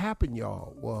what had happened,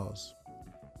 y'all, was,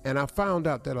 and I found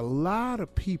out that a lot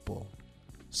of people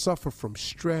suffer from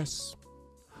stress.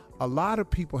 A lot of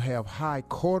people have high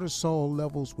cortisol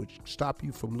levels, which stop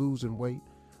you from losing weight.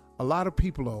 A lot of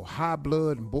people are high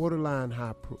blood and borderline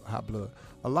high blood.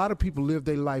 A lot of people live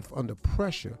their life under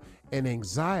pressure and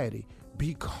anxiety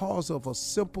because of a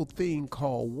simple thing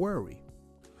called worry.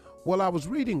 Well, I was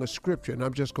reading a scripture, and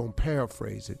I'm just going to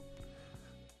paraphrase it.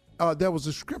 There was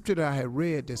a scripture that I had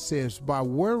read that says, by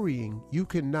worrying, you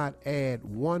cannot add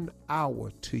 1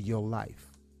 hour to your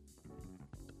life.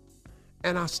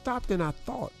 And I stopped and I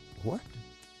thought, what?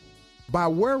 By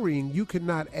worrying, you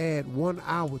cannot add 1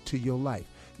 hour to your life.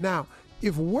 Now,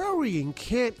 if worrying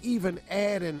can't even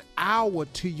add an hour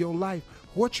to your life,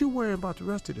 what you worrying about the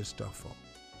rest of this stuff for?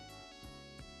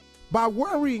 By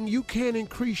worrying, you can't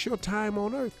increase your time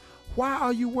on earth. Why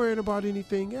are you worrying about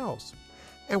anything else?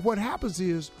 And what happens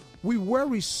is we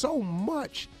worry so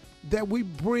much that we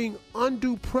bring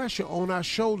undue pressure on our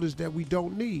shoulders that we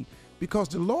don't need. Because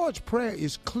the Lord's Prayer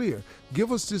is clear.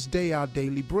 Give us this day our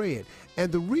daily bread.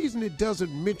 And the reason it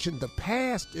doesn't mention the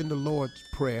past in the Lord's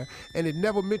Prayer, and it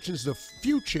never mentions the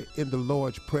future in the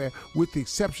Lord's Prayer, with the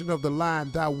exception of the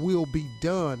line, "Thy will be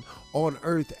done on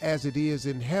earth as it is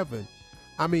in heaven."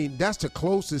 I mean, that's the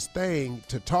closest thing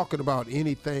to talking about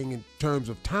anything in terms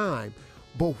of time.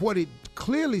 But what it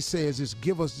clearly says is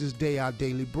give us this day our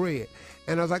daily bread.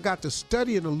 And as I got to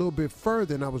studying a little bit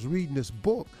further and I was reading this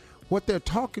book, what they're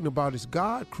talking about is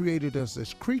God created us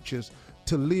as creatures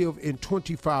to live in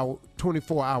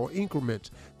 24-hour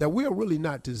increments, that we are really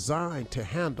not designed to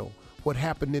handle what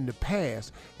happened in the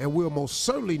past, and we're most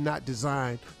certainly not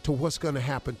designed to what's going to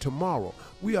happen tomorrow.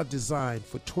 We are designed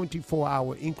for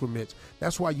 24-hour increments.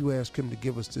 That's why you ask him to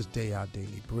give us this day our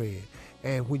daily bread.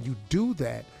 And when you do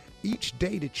that, each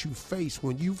day that you face,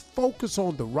 when you focus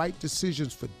on the right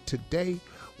decisions for today,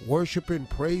 worshiping,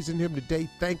 praising him today,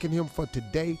 thanking him for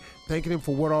today, thanking him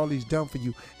for what all he's done for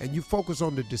you, and you focus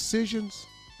on the decisions,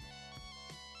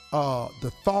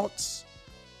 the thoughts,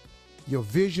 your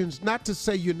visions. Not to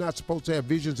say you're not supposed to have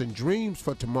visions and dreams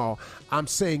for tomorrow. I'm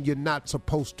saying you're not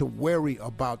supposed to worry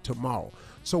about tomorrow.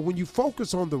 So when you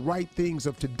focus on the right things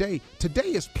of today,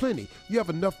 today is plenty. You have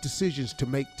enough decisions to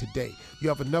make today. You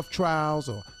have enough trials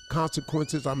or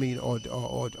consequences,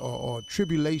 or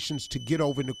tribulations to get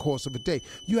over in the course of a day.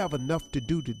 You have enough to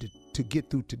do to get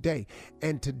through today.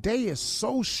 And today is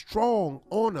so strong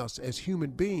on us as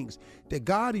human beings that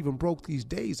God even broke these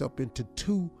days up into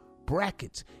 2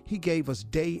 brackets. He gave us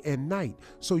day and night.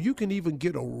 So you can even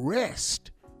get a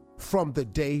rest from the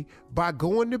day by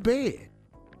going to bed.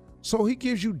 So he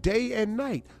gives you day and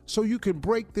night so you can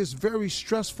break this very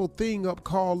stressful thing up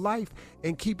called life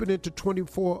and keep it into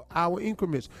 24-hour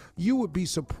increments. You would be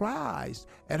surprised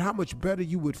at how much better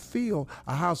you would feel,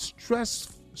 or how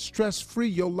stress-free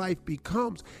your life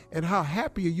becomes, and how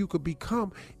happier you could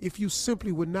become if you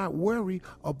simply would not worry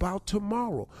about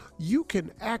tomorrow. You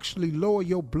can actually lower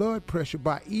your blood pressure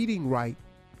by eating right,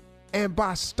 and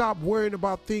by stop worrying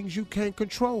about things you can't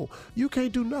control. You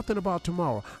can't do nothing about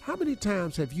tomorrow. How many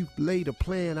times have you laid a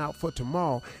plan out for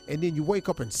tomorrow and then you wake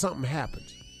up and something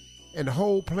happens and the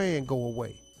whole plan go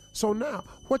away? So now,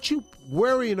 what you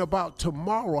worrying about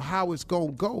tomorrow, how it's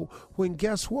going to go, when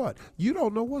guess what? You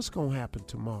don't know what's going to happen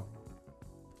tomorrow.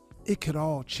 It could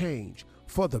all change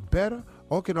for the better,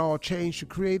 or it could all change to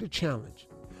create a challenge.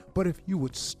 But if you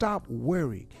would stop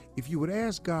worrying, if you would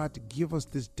ask God to give us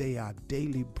this day our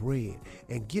daily bread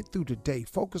and get through the day,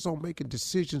 focus on making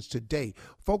decisions today,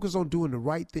 focus on doing the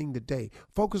right thing today,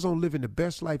 focus on living the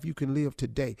best life you can live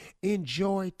today,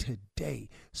 enjoy today.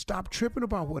 Stop tripping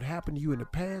about what happened to you in the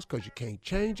past because you can't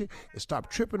change it, and stop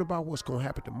tripping about what's going to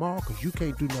happen tomorrow because you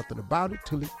can't do nothing about it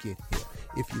till it gets here.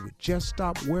 If you would just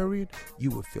stop worrying,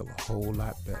 you would feel a whole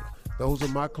lot better. Those are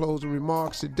my closing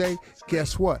remarks today.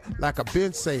 Guess what? Like I've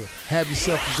been saying, have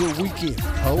yourself a good weekend.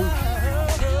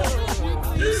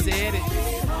 You said it.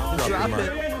 Drop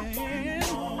it.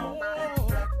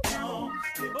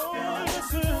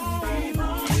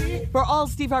 For all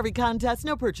Steve Harvey contests,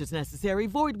 no purchase necessary,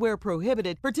 void where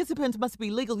prohibited. Participants must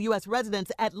be legal U.S.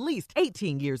 residents at least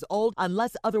 18 years old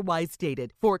unless otherwise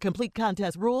stated. For complete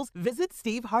contest rules, visit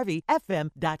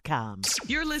steveharveyfm.com.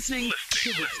 You're listening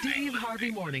to the Steve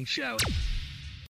Harvey Morning Show.